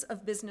dozens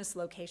of business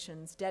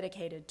locations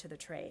dedicated to the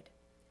trade.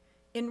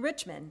 In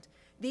Richmond,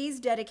 these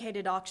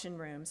dedicated auction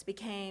rooms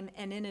became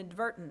an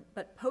inadvertent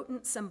but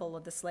potent symbol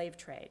of the slave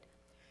trade.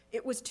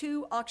 It was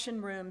to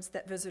auction rooms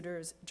that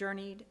visitors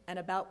journeyed and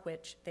about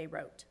which they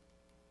wrote.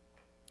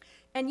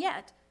 And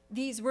yet,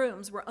 these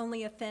rooms were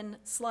only a thin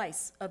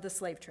slice of the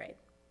slave trade.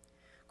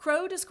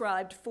 Crow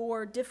described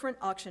 4 different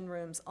auction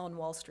rooms on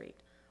Wall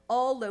Street,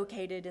 all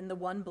located in the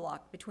one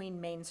block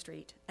between Main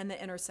Street and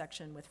the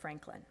intersection with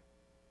Franklin.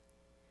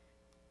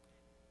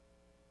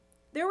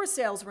 There were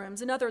sales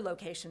rooms in other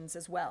locations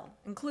as well,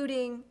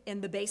 including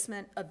in the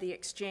basement of the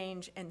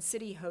Exchange and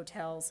City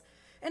hotels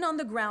and on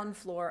the ground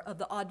floor of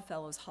the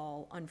Oddfellows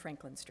Hall on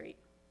Franklin Street.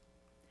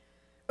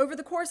 Over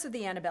the course of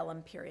the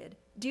antebellum period,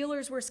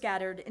 dealers were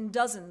scattered in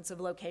dozens of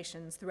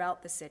locations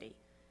throughout the city,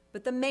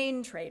 but the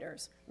main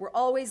traders were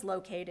always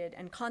located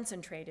and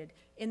concentrated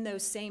in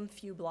those same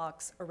few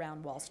blocks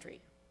around Wall Street.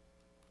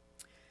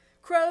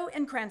 Crow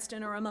and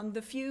Cranston are among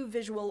the few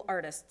visual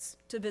artists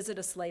to visit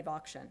a slave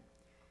auction,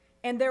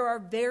 and there are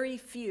very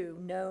few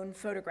known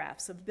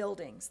photographs of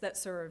buildings that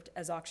served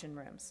as auction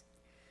rooms.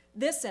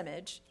 This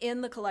image,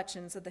 in the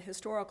collections of the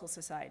Historical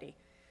Society,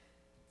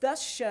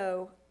 thus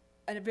show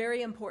a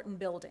very important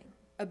building,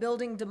 a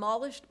building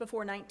demolished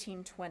before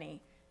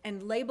 1920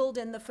 and labeled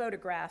in the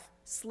photograph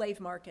Slave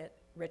Market,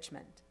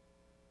 Richmond.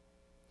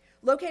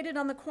 Located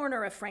on the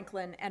corner of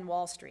Franklin and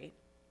Wall Street,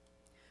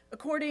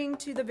 according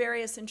to the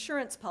various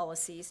insurance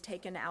policies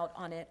taken out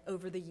on it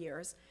over the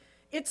years,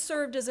 it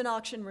served as an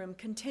auction room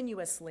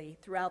continuously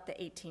throughout the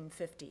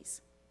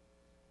 1850s.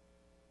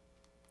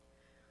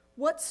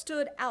 What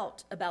stood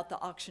out about the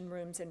auction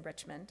rooms in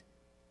Richmond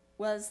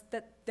was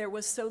that there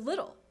was so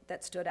little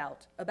that stood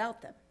out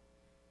about them.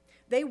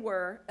 They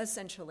were,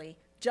 essentially,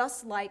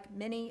 just like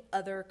many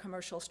other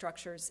commercial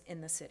structures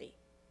in the city.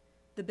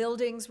 The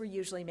buildings were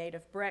usually made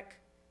of brick,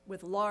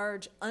 with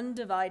large,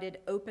 undivided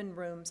open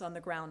rooms on the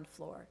ground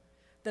floor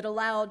that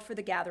allowed for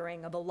the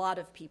gathering of a lot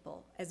of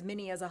people, as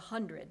many as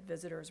 100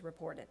 visitors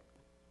reported.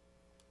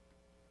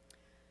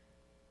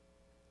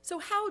 So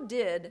how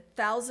did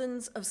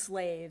thousands of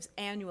slaves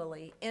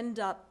annually end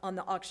up on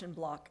the auction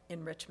block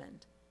in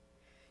Richmond?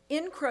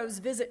 In Crow's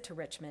visit to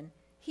Richmond,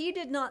 he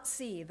did not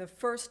see the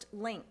first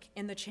link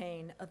in the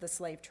chain of the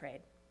slave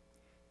trade.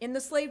 In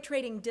the slave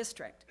trading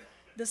district,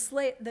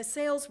 the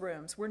sales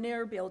rooms were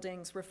near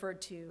buildings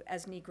referred to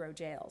as Negro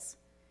jails.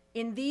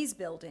 In these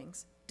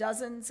buildings,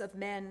 dozens of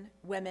men,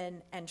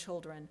 women, and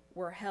children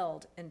were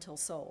held until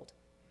sold.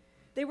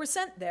 They were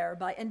sent there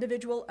by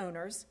individual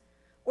owners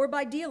or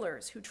by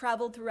dealers who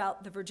traveled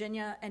throughout the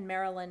Virginia and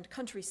Maryland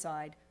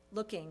countryside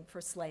looking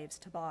for slaves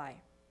to buy.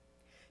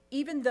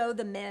 Even though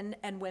the men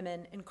and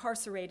women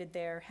incarcerated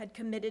there had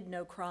committed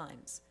no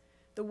crimes,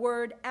 the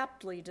word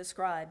aptly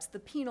describes the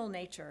penal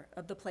nature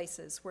of the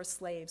places where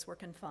slaves were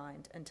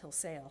confined until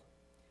sale.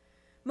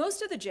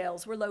 Most of the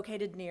jails were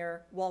located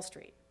near Wall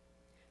Street.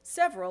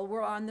 Several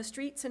were on the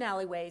streets and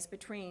alleyways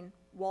between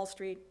Wall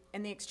Street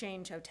and the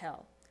Exchange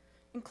Hotel,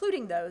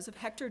 including those of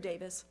Hector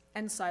Davis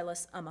and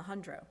Silas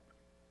Alejandro.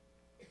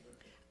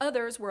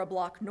 Others were a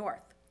block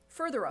north,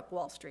 further up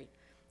Wall Street,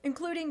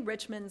 including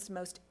Richmond's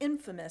most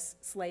infamous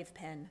slave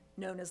pen,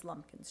 known as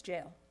Lumpkin's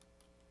Jail.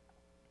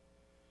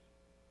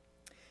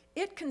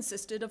 It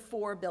consisted of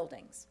 4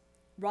 buildings: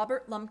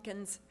 Robert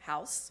Lumpkin's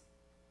house,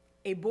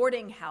 a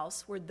boarding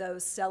house where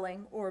those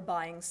selling or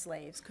buying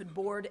slaves could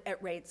board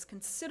at rates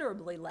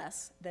considerably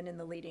less than in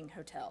the leading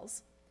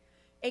hotels,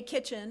 a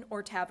kitchen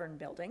or tavern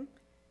building,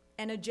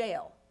 and a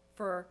jail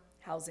for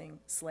housing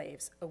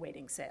slaves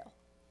awaiting sale.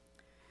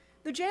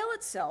 The jail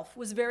itself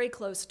was very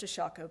close to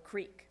Shockoe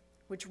Creek,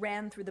 which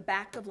ran through the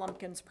back of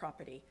Lumpkin's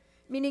property,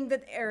 meaning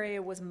that the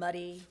area was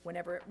muddy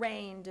whenever it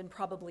rained and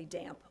probably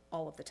damp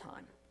all of the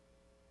time.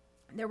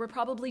 There were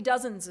probably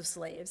dozens of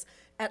slaves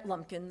at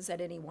Lumpkin's at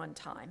any one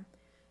time,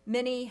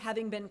 many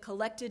having been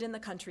collected in the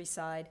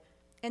countryside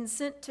and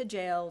sent to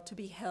jail to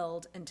be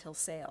held until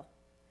sale.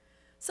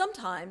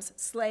 Sometimes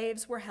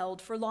slaves were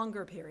held for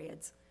longer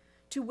periods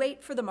to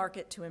wait for the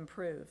market to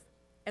improve.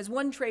 As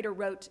one trader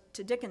wrote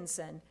to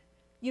Dickinson,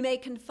 "You may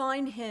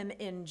confine him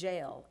in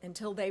jail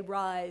until they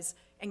rise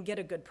and get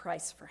a good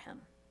price for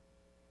him."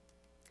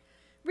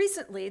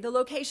 Recently, the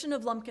location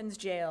of Lumpkin's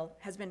jail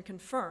has been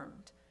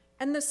confirmed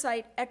and the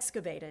site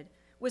excavated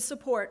with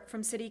support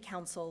from City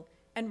Council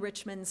and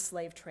Richmond's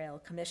Slave Trail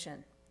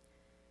Commission.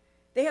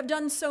 They have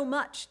done so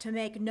much to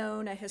make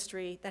known a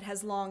history that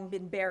has long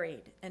been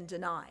buried and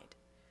denied.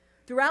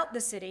 Throughout the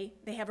city,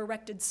 they have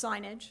erected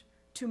signage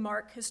to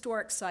mark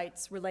historic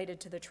sites related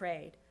to the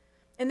trade,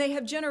 and they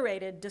have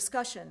generated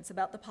discussions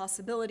about the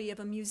possibility of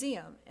a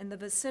museum in the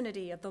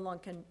vicinity of the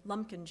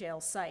Lumpkin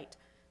Jail site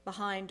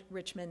behind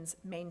Richmond's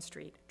Main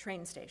Street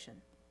train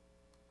station.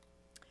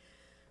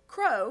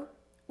 Crow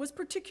was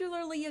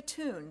particularly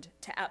attuned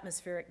to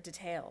atmospheric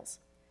details.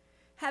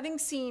 Having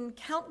seen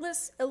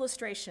countless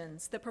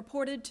illustrations that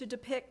purported to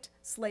depict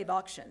slave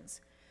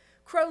auctions,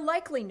 Crow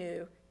likely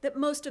knew that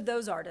most of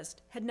those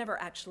artists had never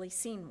actually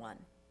seen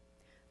one.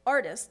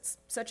 Artists,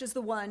 such as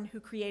the one who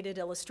created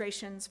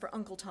illustrations for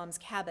Uncle Tom's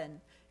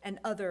Cabin and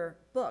other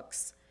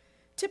books,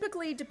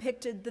 typically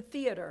depicted the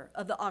theater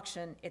of the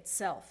auction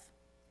itself.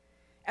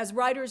 As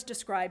writers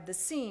described the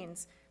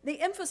scenes, they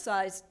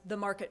emphasized the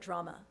market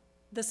drama,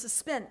 the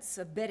suspense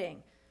of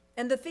bidding,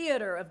 and the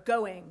theater of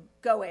going,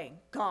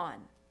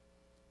 gone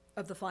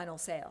of the final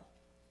sale.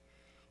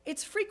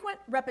 Its frequent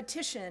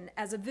repetition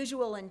as a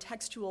visual and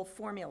textual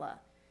formula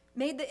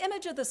made the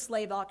image of the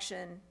slave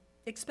auction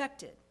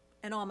expected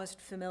and almost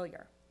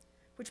familiar,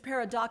 which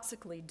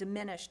paradoxically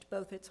diminished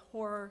both its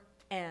horror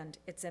and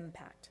its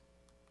impact.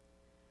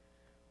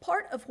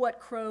 Part of what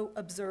Crow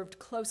observed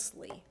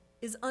closely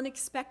is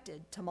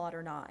unexpected to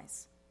modern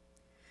eyes.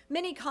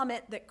 Many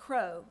comment that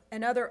Crow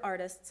and other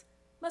artists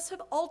must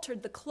have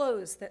altered the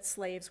clothes that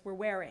slaves were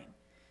wearing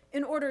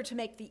in order to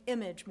make the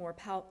image more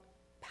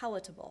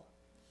palatable.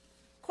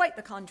 Quite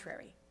the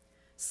contrary.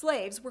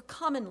 Slaves were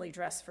commonly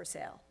dressed for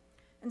sale,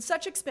 and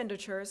such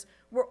expenditures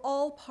were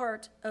all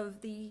part of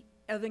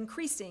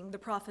increasing the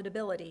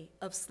profitability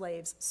of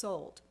slaves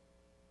sold.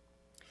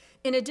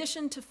 In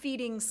addition to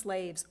feeding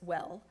slaves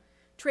well,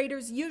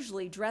 traders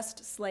usually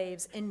dressed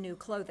slaves in new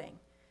clothing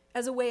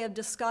as a way of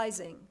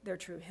disguising their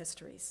true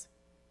histories.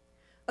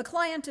 A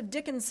client of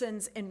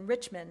Dickinson's in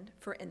Richmond,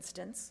 for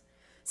instance,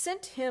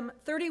 sent him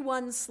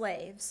 31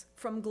 slaves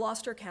from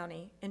Gloucester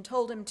County and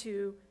told him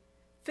to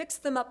fix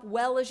them up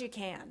well as you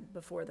can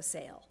before the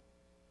sale.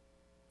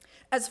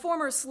 As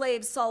former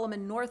slave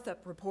Solomon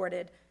Northup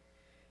reported,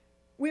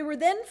 we were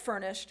then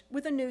furnished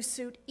with a new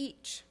suit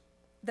each.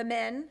 The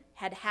men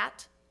had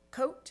hat,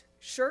 coat,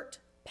 shirt,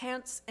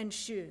 pants, and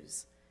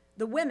shoes.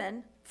 The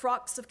women,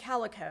 frocks of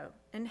calico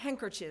and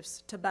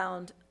handkerchiefs to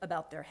bound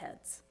about their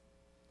heads.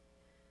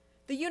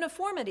 The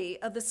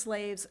uniformity of the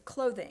slaves'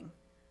 clothing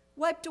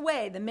wiped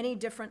away the many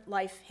different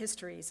life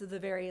histories of the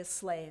various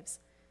slaves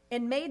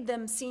and made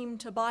them seem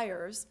to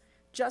buyers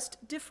just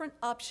different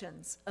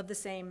options of the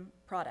same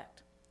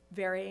product,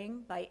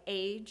 varying by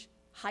age,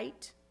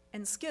 height,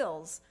 and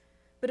skills,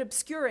 but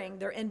obscuring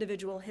their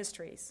individual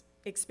histories,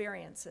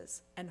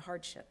 experiences, and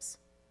hardships.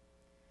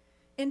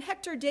 In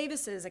Hector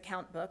Davis's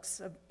account books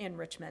in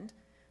Richmond,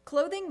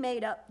 clothing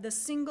made up the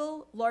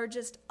single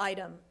largest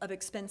item of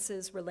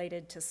expenses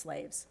related to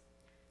slaves.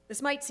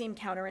 This might seem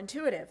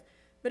counterintuitive,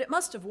 but it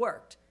must have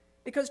worked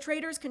because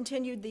traders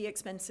continued the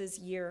expenses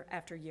year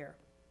after year.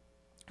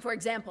 For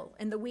example,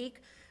 in the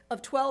week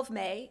of 12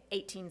 May,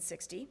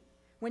 1860,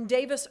 when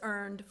Davis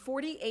earned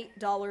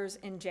 $48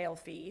 in jail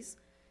fees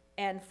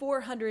and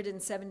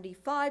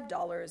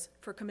 $475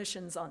 for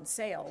commissions on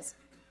sales,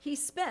 he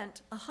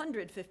spent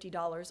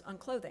 $150 on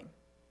clothing.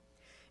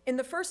 In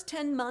the first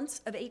 10 months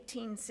of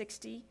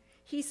 1860,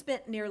 he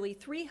spent nearly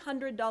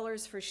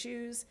 $300 for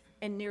shoes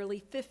and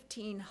nearly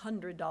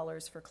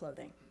 $1,500 for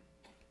clothing.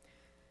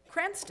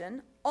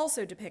 Cranston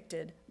also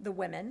depicted the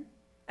women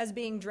as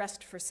being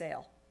dressed for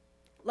sale.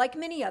 Like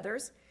many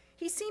others,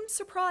 he seemed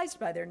surprised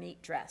by their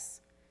neat dress,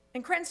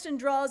 and Cranston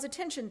draws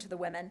attention to the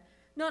women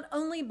not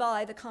only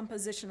by the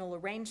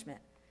compositional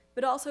arrangement,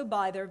 but also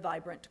by their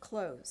vibrant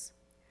clothes.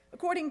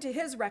 According to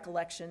his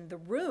recollection, the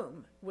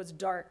room was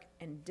dark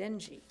and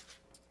dingy,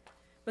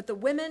 but the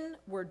women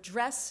were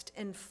dressed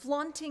in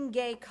flaunting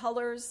gay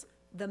colors,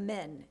 the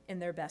men in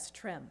their best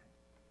trim.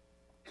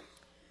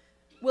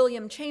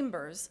 William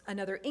Chambers,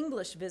 another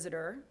English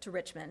visitor to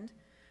Richmond,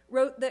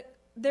 wrote that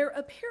their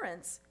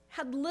appearance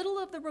had little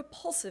of the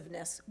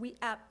repulsiveness we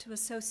apt to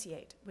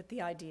associate with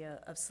the idea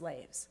of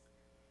slaves.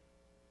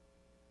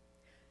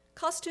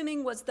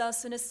 Costuming was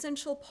thus an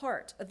essential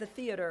part of the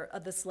theater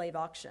of the slave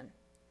auction.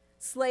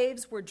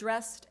 Slaves were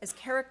dressed as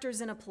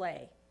characters in a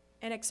play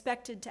and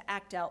expected to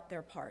act out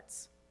their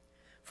parts.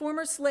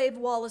 Former slave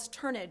Wallace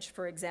Turnage,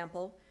 for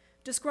example,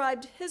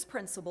 described his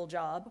principal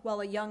job while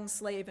a young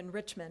slave in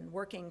Richmond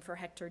working for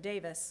Hector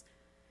Davis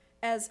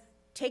as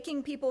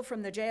taking people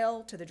from the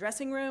jail to the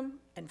dressing room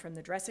and from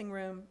the dressing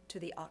room to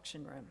the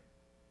auction room.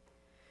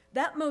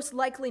 That most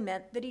likely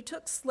meant that he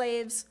took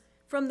slaves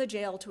from the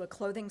jail to a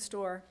clothing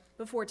store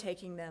before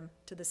taking them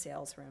to the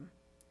sales room.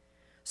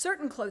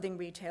 Certain clothing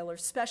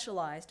retailers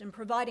specialized in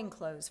providing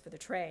clothes for the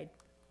trade.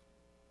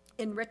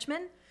 In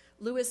Richmond,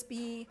 Louis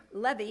B.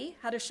 Levy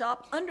had a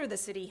shop under the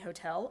City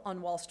Hotel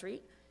on Wall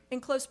Street in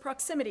close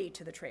proximity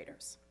to the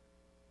traders.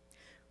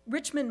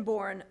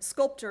 Richmond-born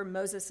sculptor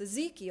Moses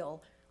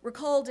Ezekiel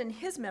recalled in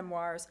his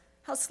memoirs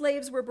how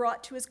slaves were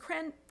brought to his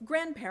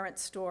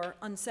grandparents' store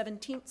on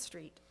 17th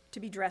Street to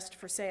be dressed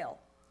for sale.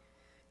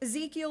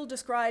 Ezekiel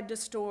described a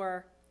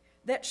store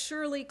that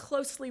surely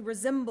closely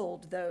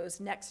resembled those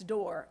next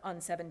door on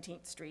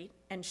 17th Street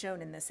and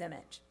shown in this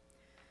image.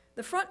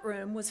 The front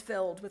room was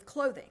filled with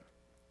clothing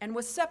and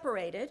was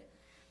separated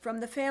from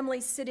the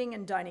family's sitting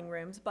and dining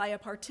rooms by a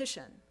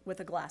partition with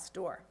a glass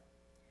door.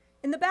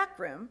 In the back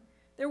room,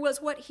 there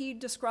was what he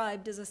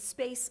described as a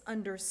space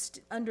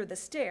under the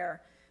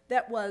stair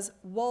that was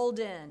walled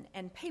in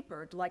and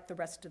papered like the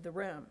rest of the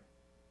room.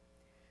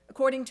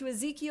 According to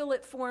Ezekiel,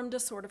 it formed a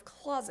sort of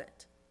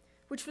closet,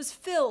 which was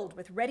filled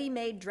with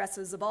ready-made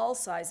dresses of all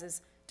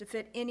sizes to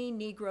fit any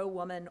Negro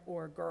woman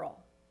or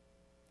girl.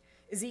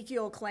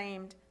 Ezekiel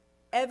claimed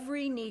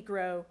every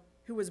Negro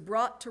who was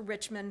brought to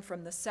Richmond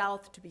from the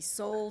South to be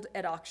sold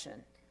at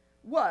auction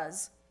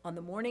was, on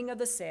the morning of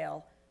the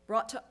sale,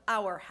 brought to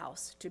our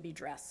house to be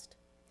dressed.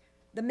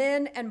 The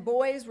men and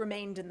boys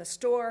remained in the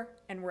store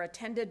and were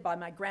attended by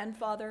my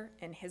grandfather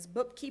and his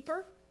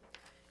bookkeeper,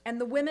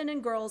 and the women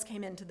and girls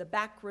came into the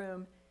back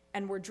room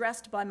and were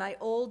dressed by my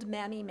old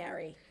Mammy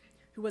Mary,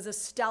 who was a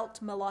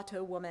stout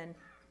mulatto woman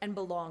and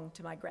belonged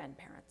to my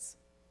grandparents.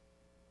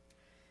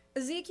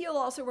 Ezekiel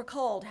also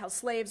recalled how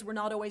slaves were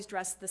not always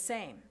dressed the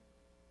same.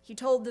 He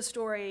told the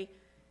story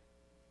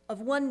of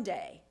one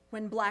day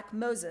when Black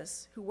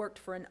Moses, who worked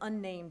for an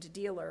unnamed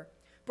dealer,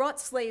 brought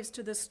slaves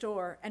to the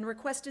store and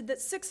requested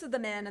that 6 of the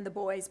men and the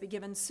boys be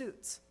given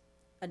suits,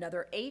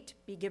 another 8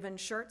 be given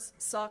shirts,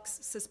 socks,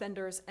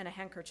 suspenders, and a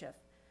handkerchief,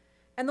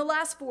 and the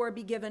last 4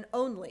 be given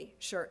only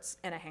shirts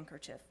and a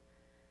handkerchief.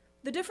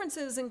 The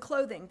differences in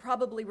clothing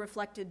probably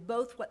reflected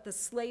both what the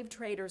slave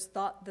traders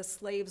thought the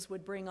slaves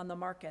would bring on the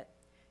market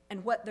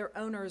and what their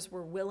owners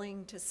were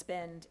willing to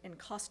spend in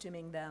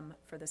costuming them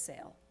for the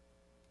sale.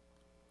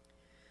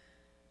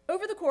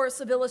 Over the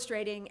course of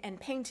illustrating and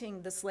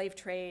painting the slave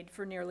trade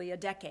for nearly a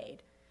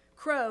decade,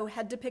 Crow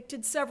had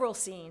depicted several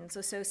scenes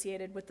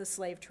associated with the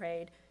slave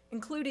trade,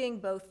 including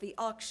both the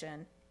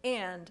auction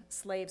and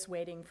slaves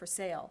waiting for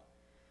sale.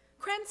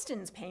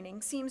 Cranston's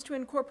painting seems to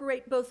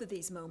incorporate both of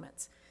these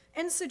moments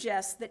and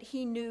suggests that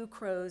he knew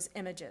Crow's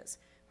images,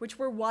 which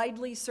were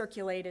widely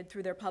circulated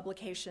through their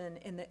publication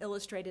in the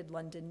Illustrated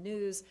London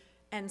News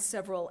and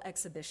several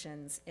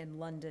exhibitions in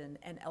London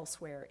and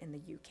elsewhere in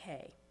the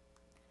UK.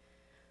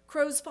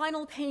 Crow's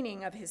final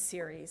painting of his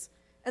series,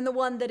 and the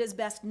one that is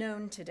best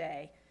known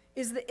today,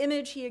 is the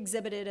image he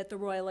exhibited at the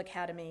Royal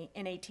Academy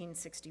in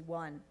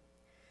 1861.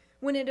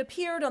 When it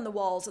appeared on the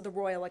walls of the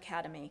Royal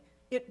Academy,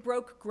 it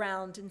broke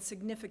ground in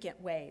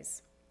significant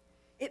ways.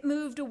 It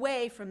moved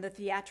away from the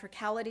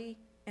theatricality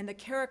and the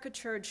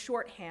caricatured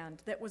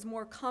shorthand that was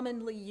more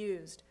commonly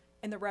used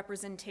in the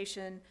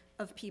representation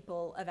of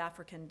people of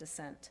African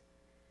descent.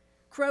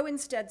 Crow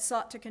instead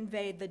sought to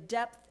convey the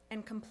depth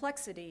and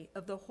complexity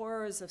of the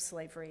horrors of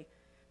slavery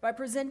by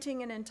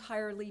presenting an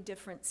entirely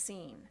different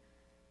scene,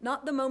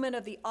 not the moment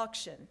of the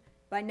auction,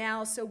 by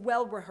now so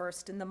well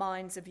rehearsed in the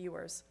minds of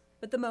viewers,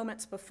 but the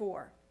moments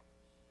before.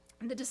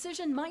 And the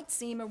decision might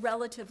seem a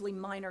relatively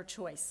minor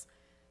choice,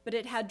 but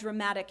it had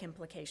dramatic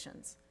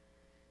implications.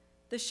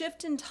 The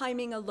shift in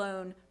timing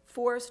alone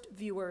forced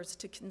viewers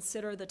to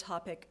consider the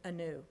topic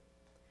anew.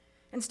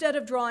 Instead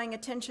of drawing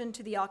attention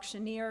to the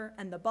auctioneer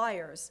and the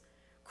buyers,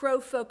 Crow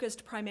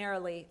focused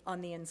primarily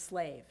on the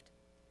enslaved.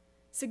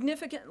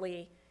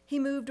 Significantly, he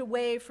moved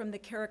away from the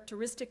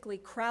characteristically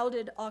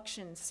crowded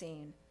auction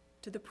scene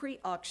to the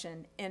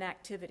pre-auction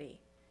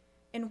inactivity,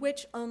 in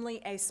which only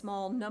a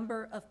small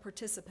number of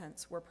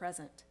participants were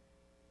present.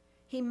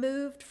 He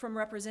moved from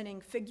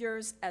representing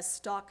figures as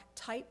stock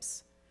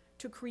types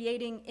to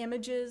creating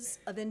images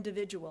of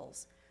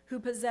individuals who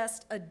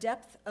possessed a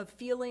depth of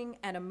feeling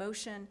and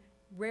emotion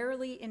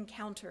rarely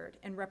encountered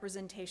in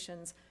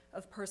representations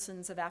of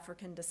persons of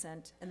African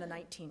descent in the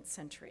 19th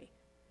century.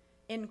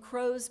 In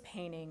Crow's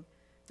painting,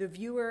 the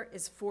viewer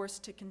is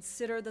forced to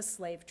consider the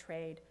slave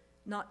trade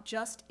not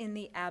just in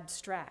the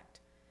abstract,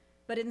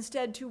 but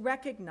instead to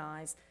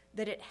recognize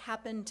that it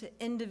happened to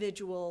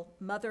individual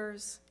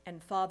mothers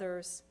and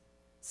fathers,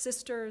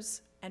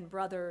 sisters and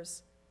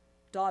brothers,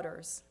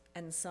 daughters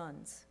and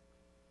sons.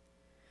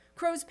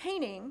 Crow's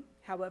painting,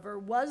 however,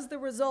 was the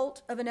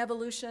result of an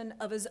evolution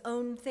of his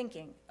own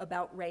thinking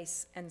about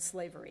race and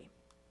slavery.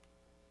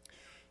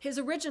 His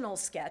original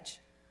sketch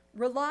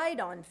relied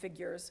on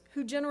figures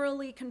who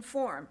generally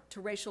conform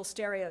to racial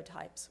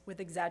stereotypes with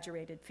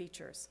exaggerated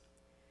features.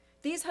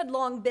 These had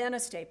long been a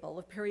staple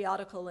of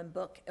periodical and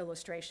book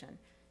illustration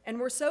and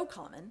were so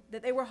common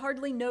that they were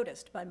hardly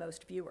noticed by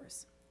most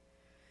viewers.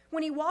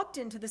 When he walked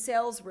into the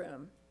sales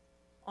room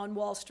on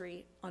Wall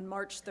Street on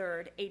March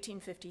 3rd,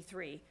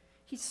 1853,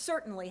 he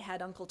certainly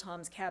had Uncle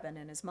Tom's Cabin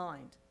in his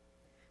mind.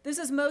 This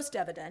is most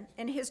evident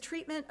in his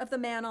treatment of the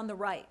man on the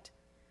right,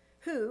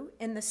 who,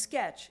 in the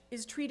sketch,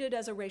 is treated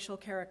as a racial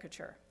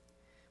caricature.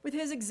 With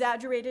his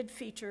exaggerated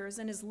features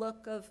and his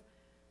look of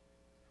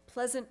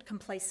pleasant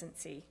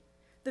complacency,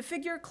 the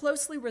figure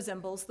closely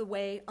resembles the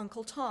way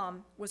Uncle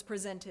Tom was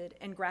presented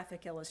in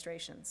graphic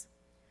illustrations.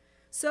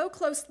 So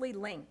closely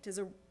linked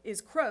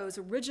is Crow's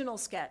original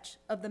sketch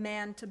of the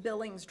man to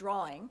Billings'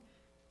 drawing,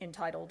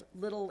 entitled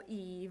Little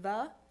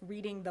Eva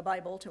Reading the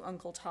Bible to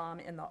Uncle Tom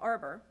in the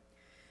Arbor,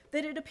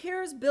 that it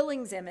appears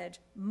Billings' image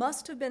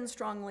must have been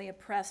strongly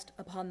impressed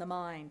upon the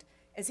mind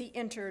as he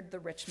entered the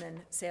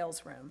Richmond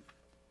salesroom.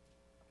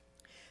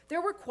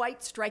 There were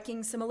quite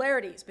striking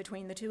similarities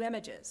between the two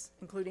images,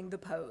 including the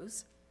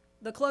pose,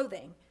 the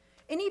clothing,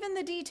 and even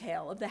the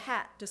detail of the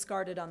hat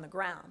discarded on the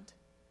ground.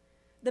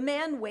 The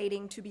man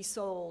waiting to be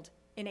sold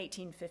in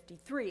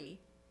 1853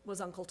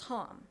 was Uncle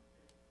Tom.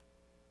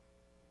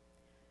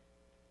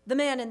 The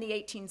man in the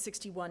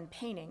 1861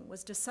 painting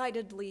was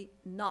decidedly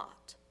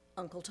not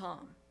Uncle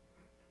Tom.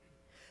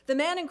 The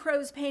man in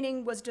Crow's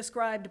painting was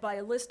described by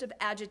a list of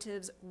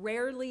adjectives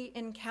rarely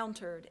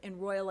encountered in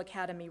Royal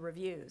Academy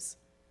reviews.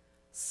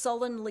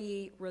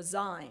 Sullenly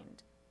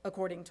resigned,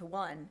 according to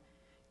one,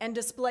 and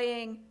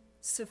displaying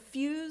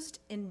suffused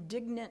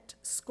indignant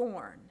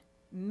scorn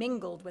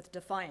mingled with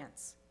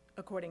defiance,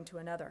 according to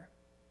another.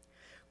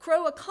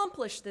 Crow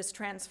accomplished this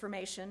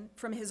transformation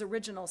from his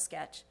original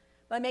sketch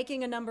by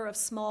making a number of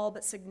small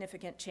but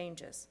significant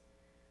changes.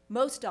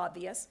 Most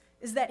obvious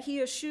is that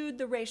he eschewed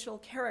the racial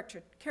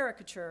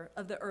caricature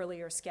of the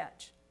earlier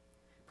sketch,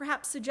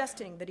 perhaps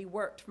suggesting that he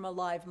worked from a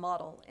live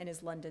model in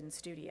his London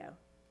studio.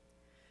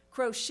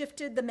 Crowe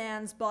shifted the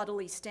man's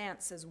bodily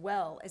stance as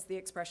well as the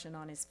expression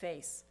on his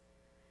face.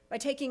 By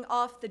taking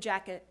off the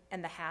jacket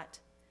and the hat,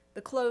 the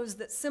clothes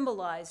that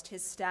symbolized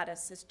his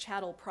status as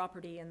chattel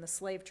property in the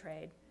slave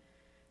trade,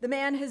 the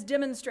man has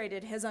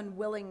demonstrated his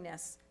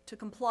unwillingness to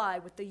comply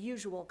with the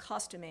usual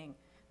costuming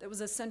that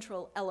was a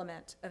central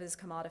element of his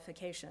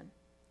commodification.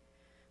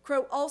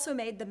 Crowe also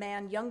made the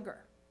man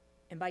younger,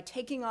 and by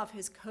taking off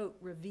his coat,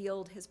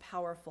 revealed his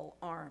powerful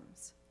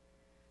arms.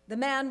 The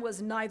man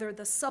was neither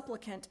the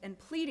supplicant and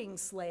pleading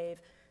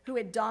slave who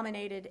had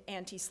dominated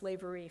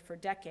anti-slavery for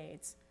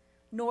decades,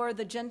 nor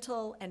the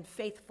gentle and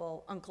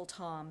faithful Uncle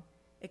Tom,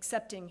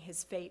 accepting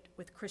his fate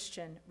with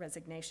Christian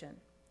resignation.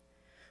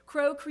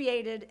 Crowe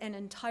created an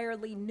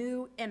entirely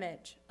new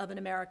image of an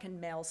American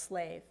male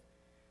slave.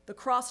 The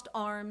crossed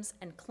arms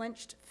and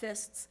clenched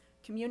fists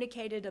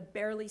communicated a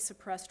barely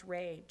suppressed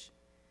rage.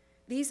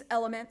 These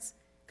elements,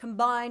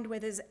 combined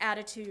with his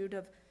attitude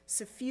of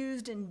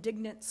suffused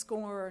indignant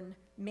scorn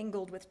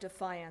mingled with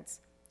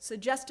defiance,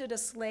 suggested a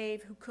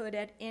slave who could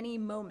at any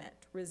moment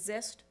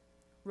resist,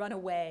 run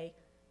away,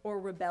 or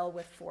rebel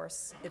with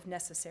force if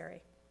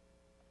necessary.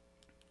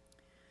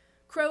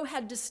 Crowe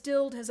had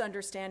distilled his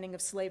understanding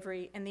of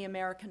slavery and the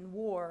American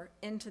war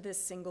into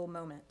this single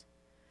moment.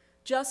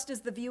 Just as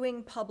the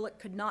viewing public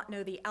could not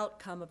know the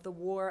outcome of the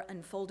war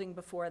unfolding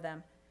before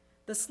them,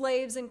 the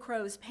slaves in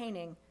Crowe's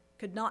painting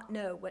could not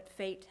know what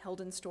fate held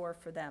in store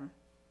for them.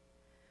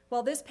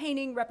 While this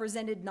painting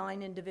represented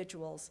 9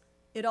 individuals,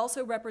 it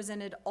also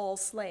represented all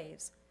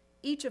slaves,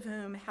 each of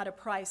whom had a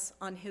price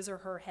on his or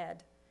her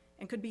head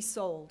and could be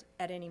sold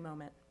at any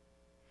moment.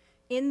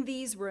 In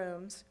these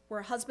rooms,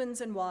 where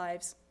husbands and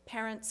wives,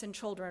 parents and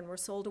children were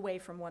sold away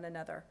from one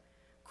another,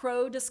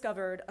 Crowe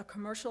discovered a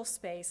commercial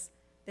space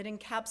that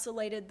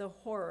encapsulated the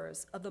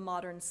horrors of the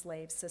modern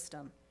slave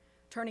system,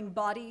 turning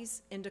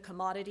bodies into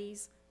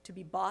commodities to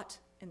be bought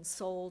and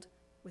sold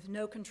with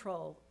no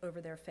control over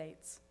their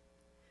fates.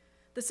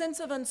 The sense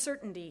of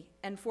uncertainty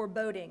and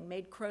foreboding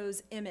made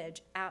Crowe's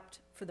image apt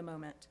for the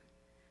moment.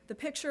 The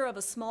picture of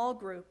a small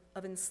group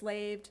of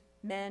enslaved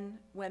men,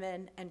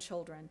 women, and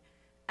children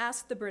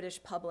asked the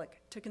British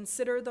public to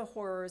consider the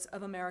horrors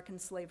of American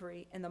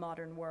slavery in the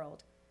modern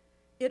world.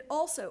 It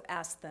also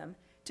asked them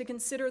to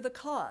consider the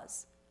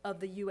cause of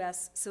the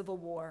U.S. Civil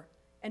War,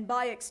 and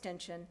by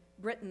extension,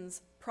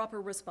 Britain's proper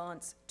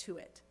response to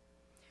it.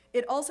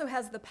 It also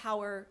has the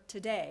power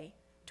today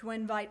to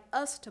invite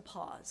us to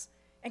pause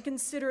and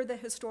consider the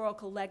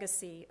historical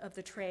legacy of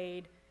the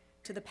trade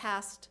to the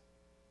past,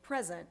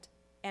 present,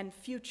 and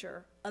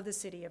future of the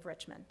city of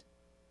Richmond.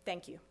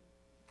 Thank you.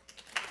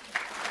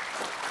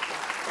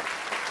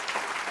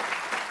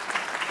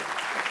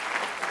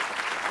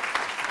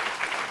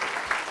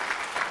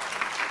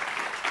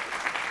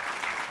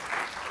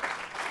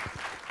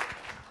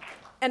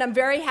 And I'm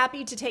very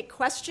happy to take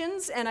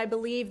questions, and I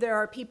believe there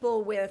are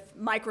people with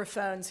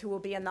microphones who will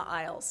be in the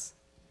aisles.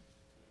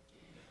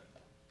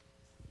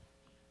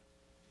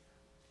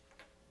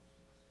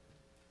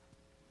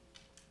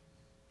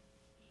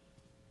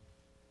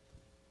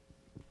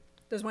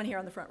 There's one here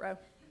on the front row.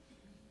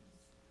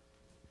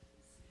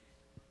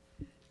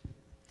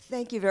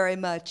 Thank you very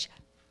much.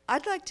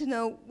 I'd like to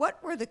know,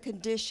 what were the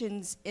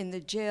conditions in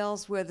the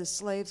jails where the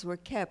slaves were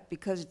kept?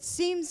 Because it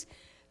seems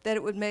that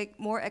it would make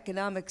more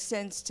economic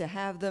sense to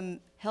have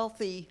them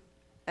healthy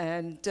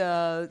and,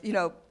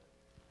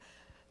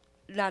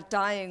 not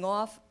dying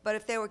off. But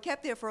if they were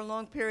kept there for a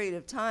long period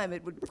of time,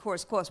 it would, of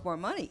course, cost more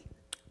money.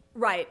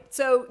 Right.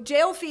 So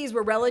jail fees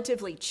were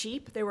relatively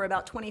cheap. They were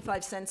about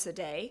 25 cents a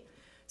day.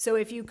 So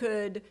if you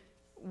could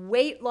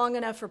wait long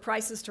enough for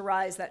prices to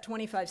rise, that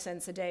 25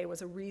 cents a day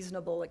was a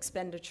reasonable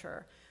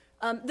expenditure.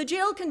 The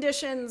jail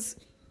conditions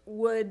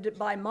would,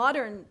 by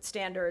modern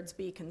standards,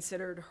 be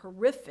considered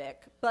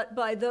horrific, but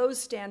by those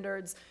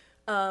standards,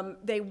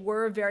 they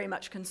were very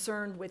much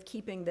concerned with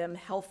keeping them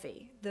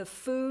healthy. The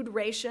food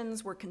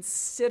rations were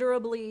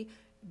considerably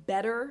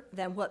better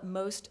than what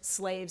most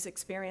slaves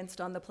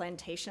experienced on the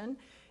plantation,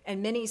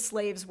 and many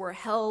slaves were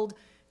held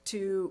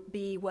to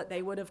be what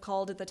they would have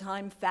called at the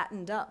time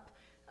fattened up.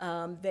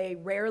 They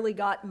rarely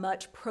got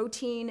much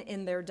protein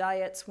in their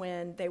diets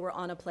when they were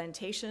on a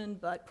plantation,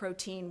 but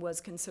protein was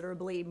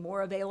considerably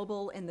more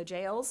available in the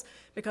jails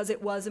because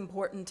it was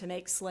important to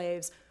make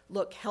slaves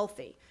look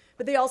healthy.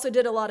 But they also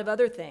did a lot of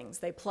other things.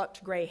 They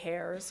plucked gray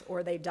hairs,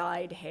 or they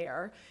dyed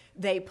hair.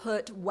 They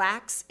put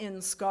wax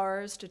in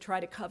scars to try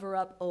to cover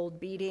up old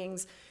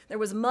beatings. There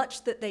was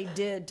much that they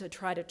did to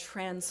try to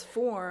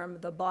transform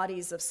the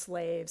bodies of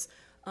slaves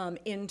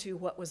into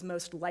what was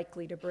most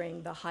likely to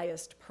bring the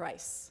highest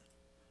price.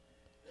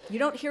 You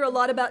don't hear a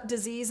lot about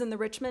disease in the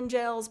Richmond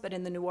jails, but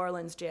in the New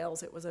Orleans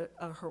jails, it was a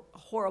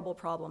horrible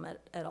problem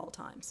at all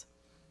times.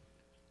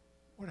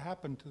 What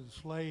happened to the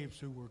slaves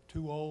who were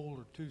too old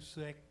or too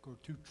sick or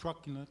too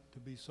truculent to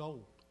be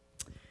sold?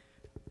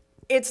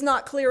 It's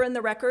not clear in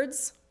the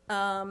records.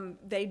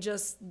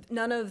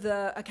 None of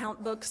the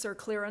account books are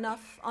clear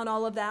enough on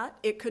all of that.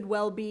 It could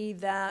well be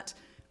that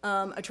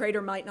a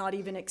trader might not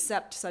even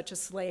accept such a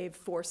slave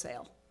for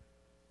sale.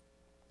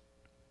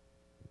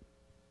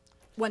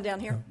 One down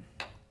here.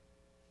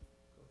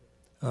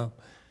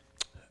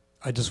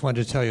 I just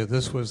wanted to tell you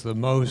this was the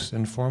most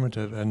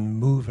informative and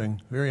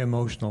moving, very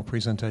emotional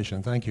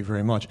presentation. Thank you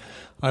very much.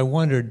 I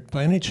wondered,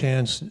 by any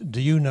chance,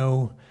 do you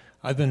know,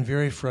 I've been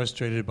very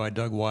frustrated by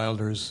Doug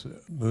Wilder's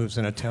moves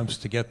and attempts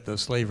to get the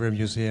Slavery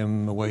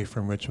Museum away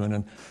from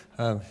Richmond,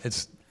 and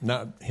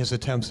his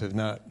attempts have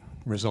not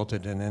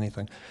resulted in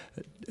anything.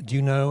 Do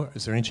you know,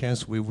 is there any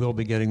chance we will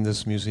be getting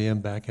this museum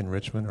back in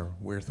Richmond, or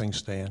where things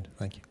stand?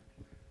 Thank you.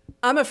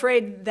 I'm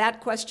afraid that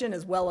question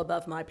is well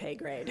above my pay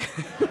grade.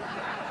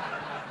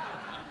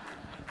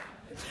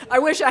 I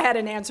wish I had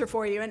an answer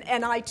for you,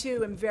 and I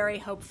too am very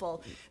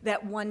hopeful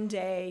that one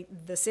day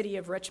the city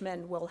of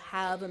Richmond will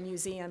have a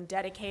museum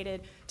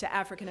dedicated to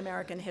African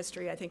American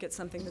history. I think it's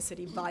something the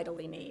city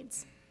vitally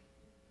needs.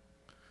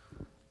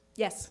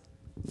 Yes?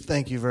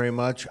 Thank you very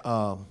much.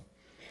 I'm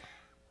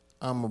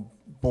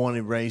born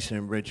and raised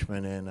in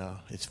Richmond, and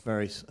it's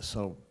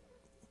so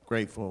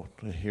grateful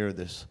to hear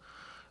this.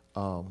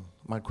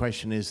 My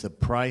question is the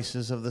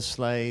prices of the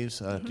slaves.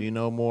 Do you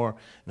know more?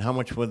 And how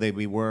much would they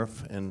be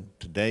worth in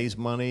today's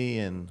money?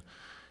 And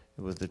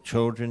was the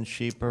children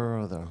cheaper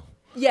or the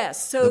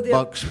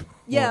bucks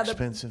more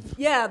expensive?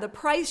 The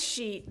price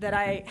sheet that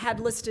I had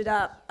listed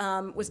up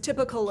was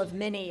typical of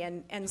many,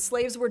 and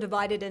slaves were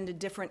divided into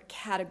different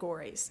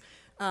categories.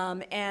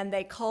 And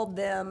they called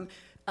them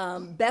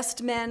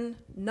best men,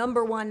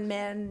 number one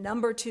men,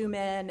 number two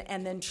men,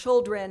 and then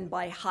children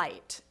by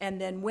height. And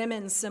then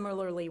women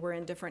similarly were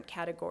in different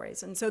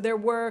categories. And so there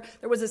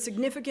was a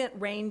significant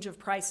range of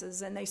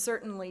prices, and they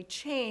certainly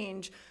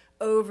change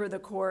over the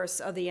course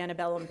of the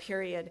antebellum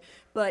period.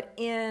 But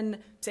in,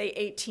 say,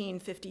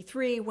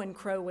 1853, when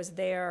Crow was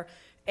there,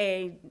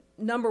 a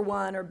number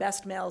one or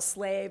best male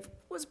slave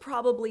was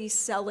probably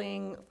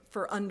selling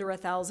for under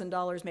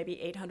 $1,000,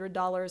 maybe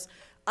 $800.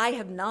 I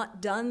have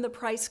not done the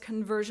price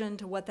conversion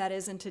to what that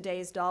is in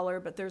today's dollar,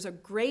 but there's a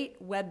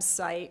great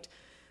website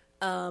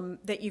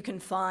that you can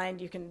find.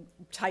 You can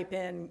type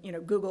in,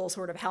 Google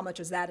sort of how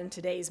much is that in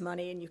today's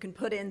money, and you can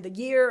put in the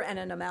year and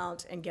an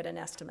amount and get an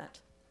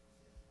estimate.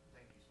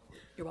 Thank you so much.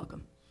 You're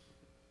welcome.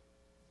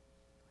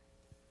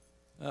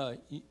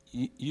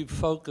 You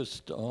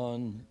focused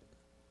on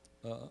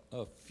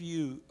a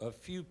few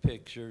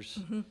pictures.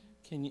 Mm-hmm.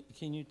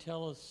 Can you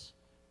tell us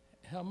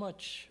how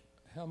much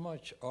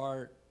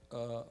art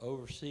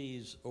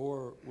overseas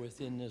or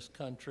within this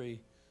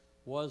country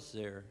was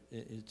there?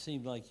 It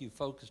seemed like you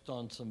focused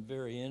on some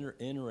very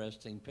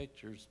interesting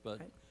pictures, but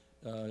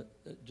right.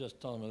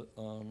 Just on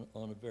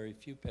a very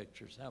few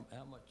pictures. How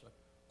much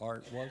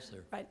art was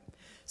there? Right.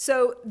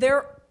 So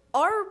there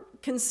are,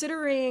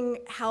 considering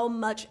how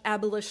much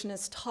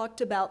abolitionists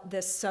talked about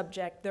this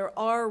subject, there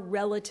are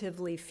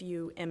relatively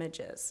few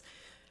images.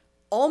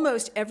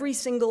 Almost every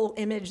single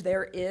image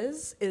there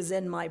is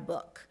in my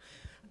book.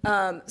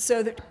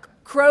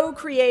 Crow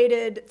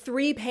created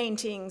 3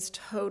 paintings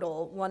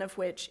total, one of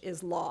which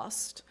is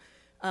lost.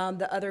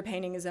 The other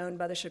painting is owned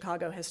by the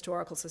Chicago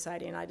Historical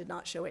Society, and I did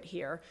not show it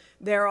here.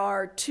 There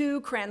are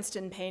 2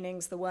 Cranston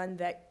paintings, the one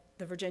that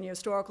the Virginia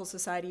Historical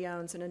Society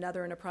owns and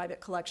another in a private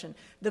collection.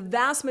 The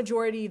vast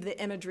majority of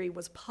the imagery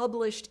was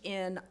published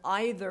in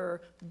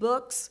either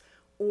books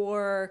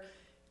or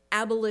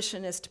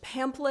abolitionist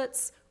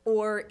pamphlets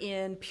or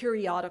in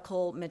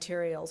periodical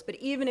materials. But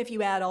even if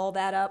you add all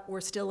that up, we're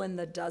still in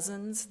the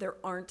dozens. There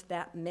aren't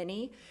that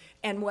many.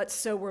 And what's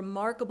so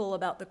remarkable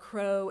about the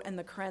Crow and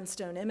the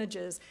Cranstone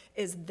images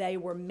is they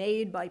were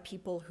made by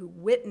people who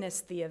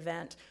witnessed the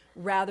event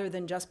rather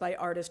than just by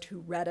artists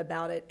who read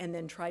about it and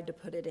then tried to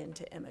put it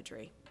into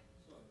imagery.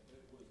 So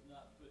it was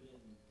not put into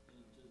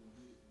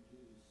the news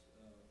media?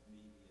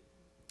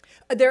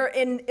 There,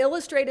 in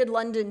Illustrated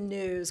London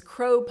News,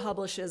 Crow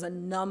publishes a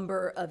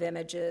number of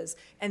images.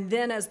 And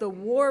then as the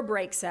war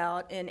breaks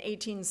out in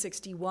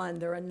 1861,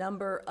 there are a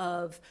number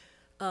of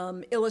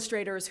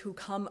illustrators who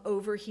come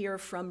over here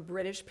from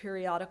British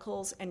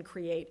periodicals and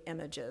create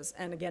images.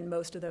 And again,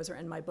 most of those are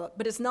in my book,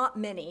 but it's not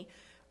many.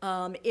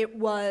 It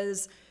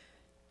was,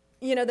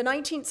 the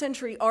 19th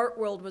century art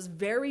world was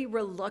very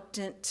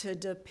reluctant to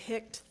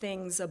depict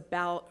things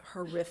about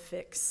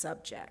horrific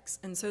subjects.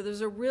 And so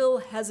there's a real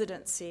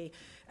hesitancy.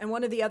 And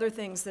one of the other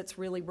things that's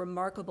really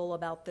remarkable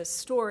about this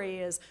story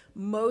is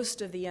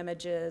most of the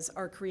images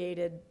are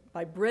created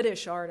by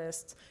British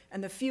artists,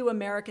 and the few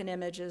American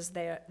images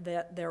that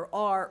there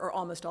are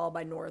almost all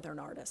by Northern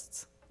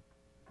artists.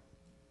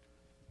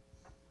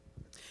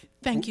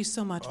 Thank you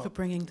so much for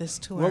bringing this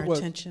to our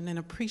attention, and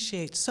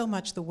appreciate so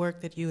much the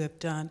work that you have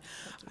done.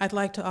 I'd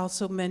like to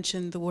also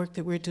mention the work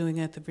that we're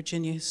doing at the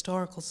Virginia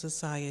Historical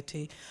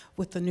Society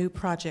with the new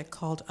project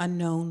called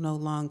Unknown No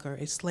Longer,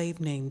 a slave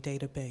name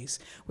database,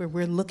 where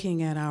we're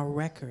looking at our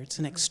records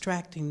and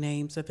extracting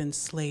names of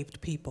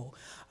enslaved people.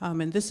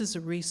 And this is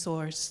a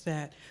resource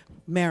that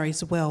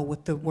marries well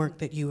with the work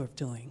that you are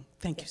doing.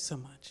 Thank you so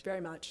much. Very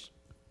much.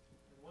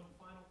 One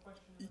final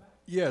question in the back.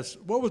 Yes.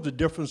 What was the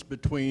difference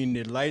between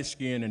the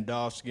light-skinned and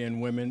dark-skinned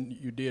women?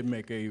 You did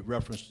make a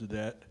reference to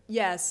that.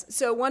 Yes.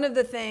 So one of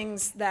the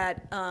things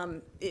that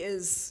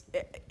is,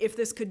 if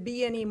this could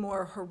be any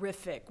more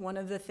horrific, one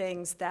of the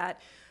things that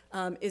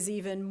is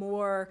even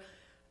more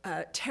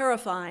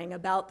terrifying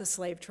about the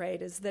slave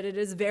trade is that it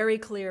is very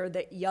clear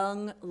that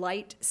young,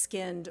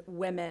 light-skinned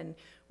women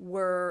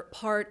were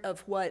part of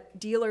what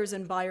dealers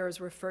and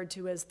buyers referred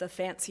to as the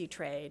fancy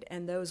trade.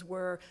 And those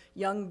were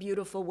young,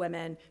 beautiful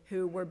women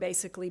who were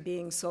basically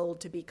being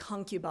sold to be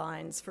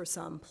concubines for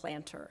some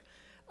planter.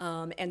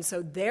 And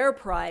so their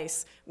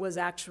price was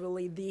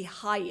actually the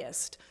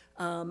highest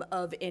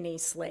of any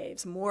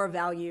slaves, more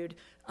valued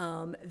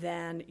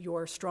than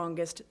your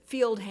strongest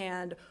field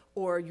hand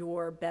or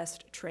your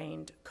best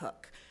trained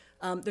cook.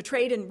 The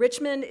trade in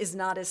Richmond is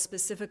not as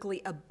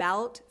specifically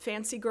about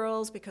fancy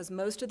girls because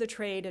most of the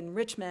trade in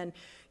Richmond,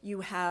 you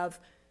have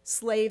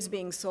slaves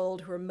being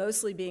sold who are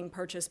mostly being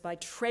purchased by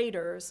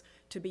traders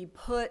to be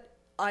put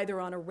either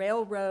on a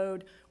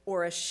railroad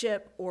or a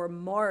ship or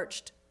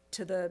marched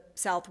to the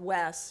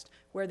Southwest,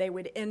 where they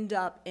would end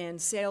up in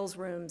sales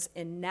rooms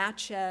in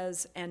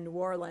Natchez and New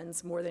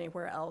Orleans more than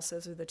anywhere else.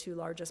 Those are the two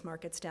largest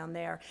markets down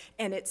there.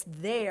 And it's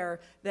there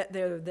that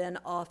they're then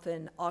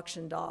often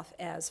auctioned off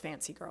as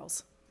fancy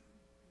girls.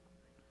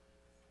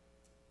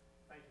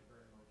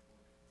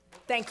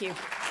 Thank you.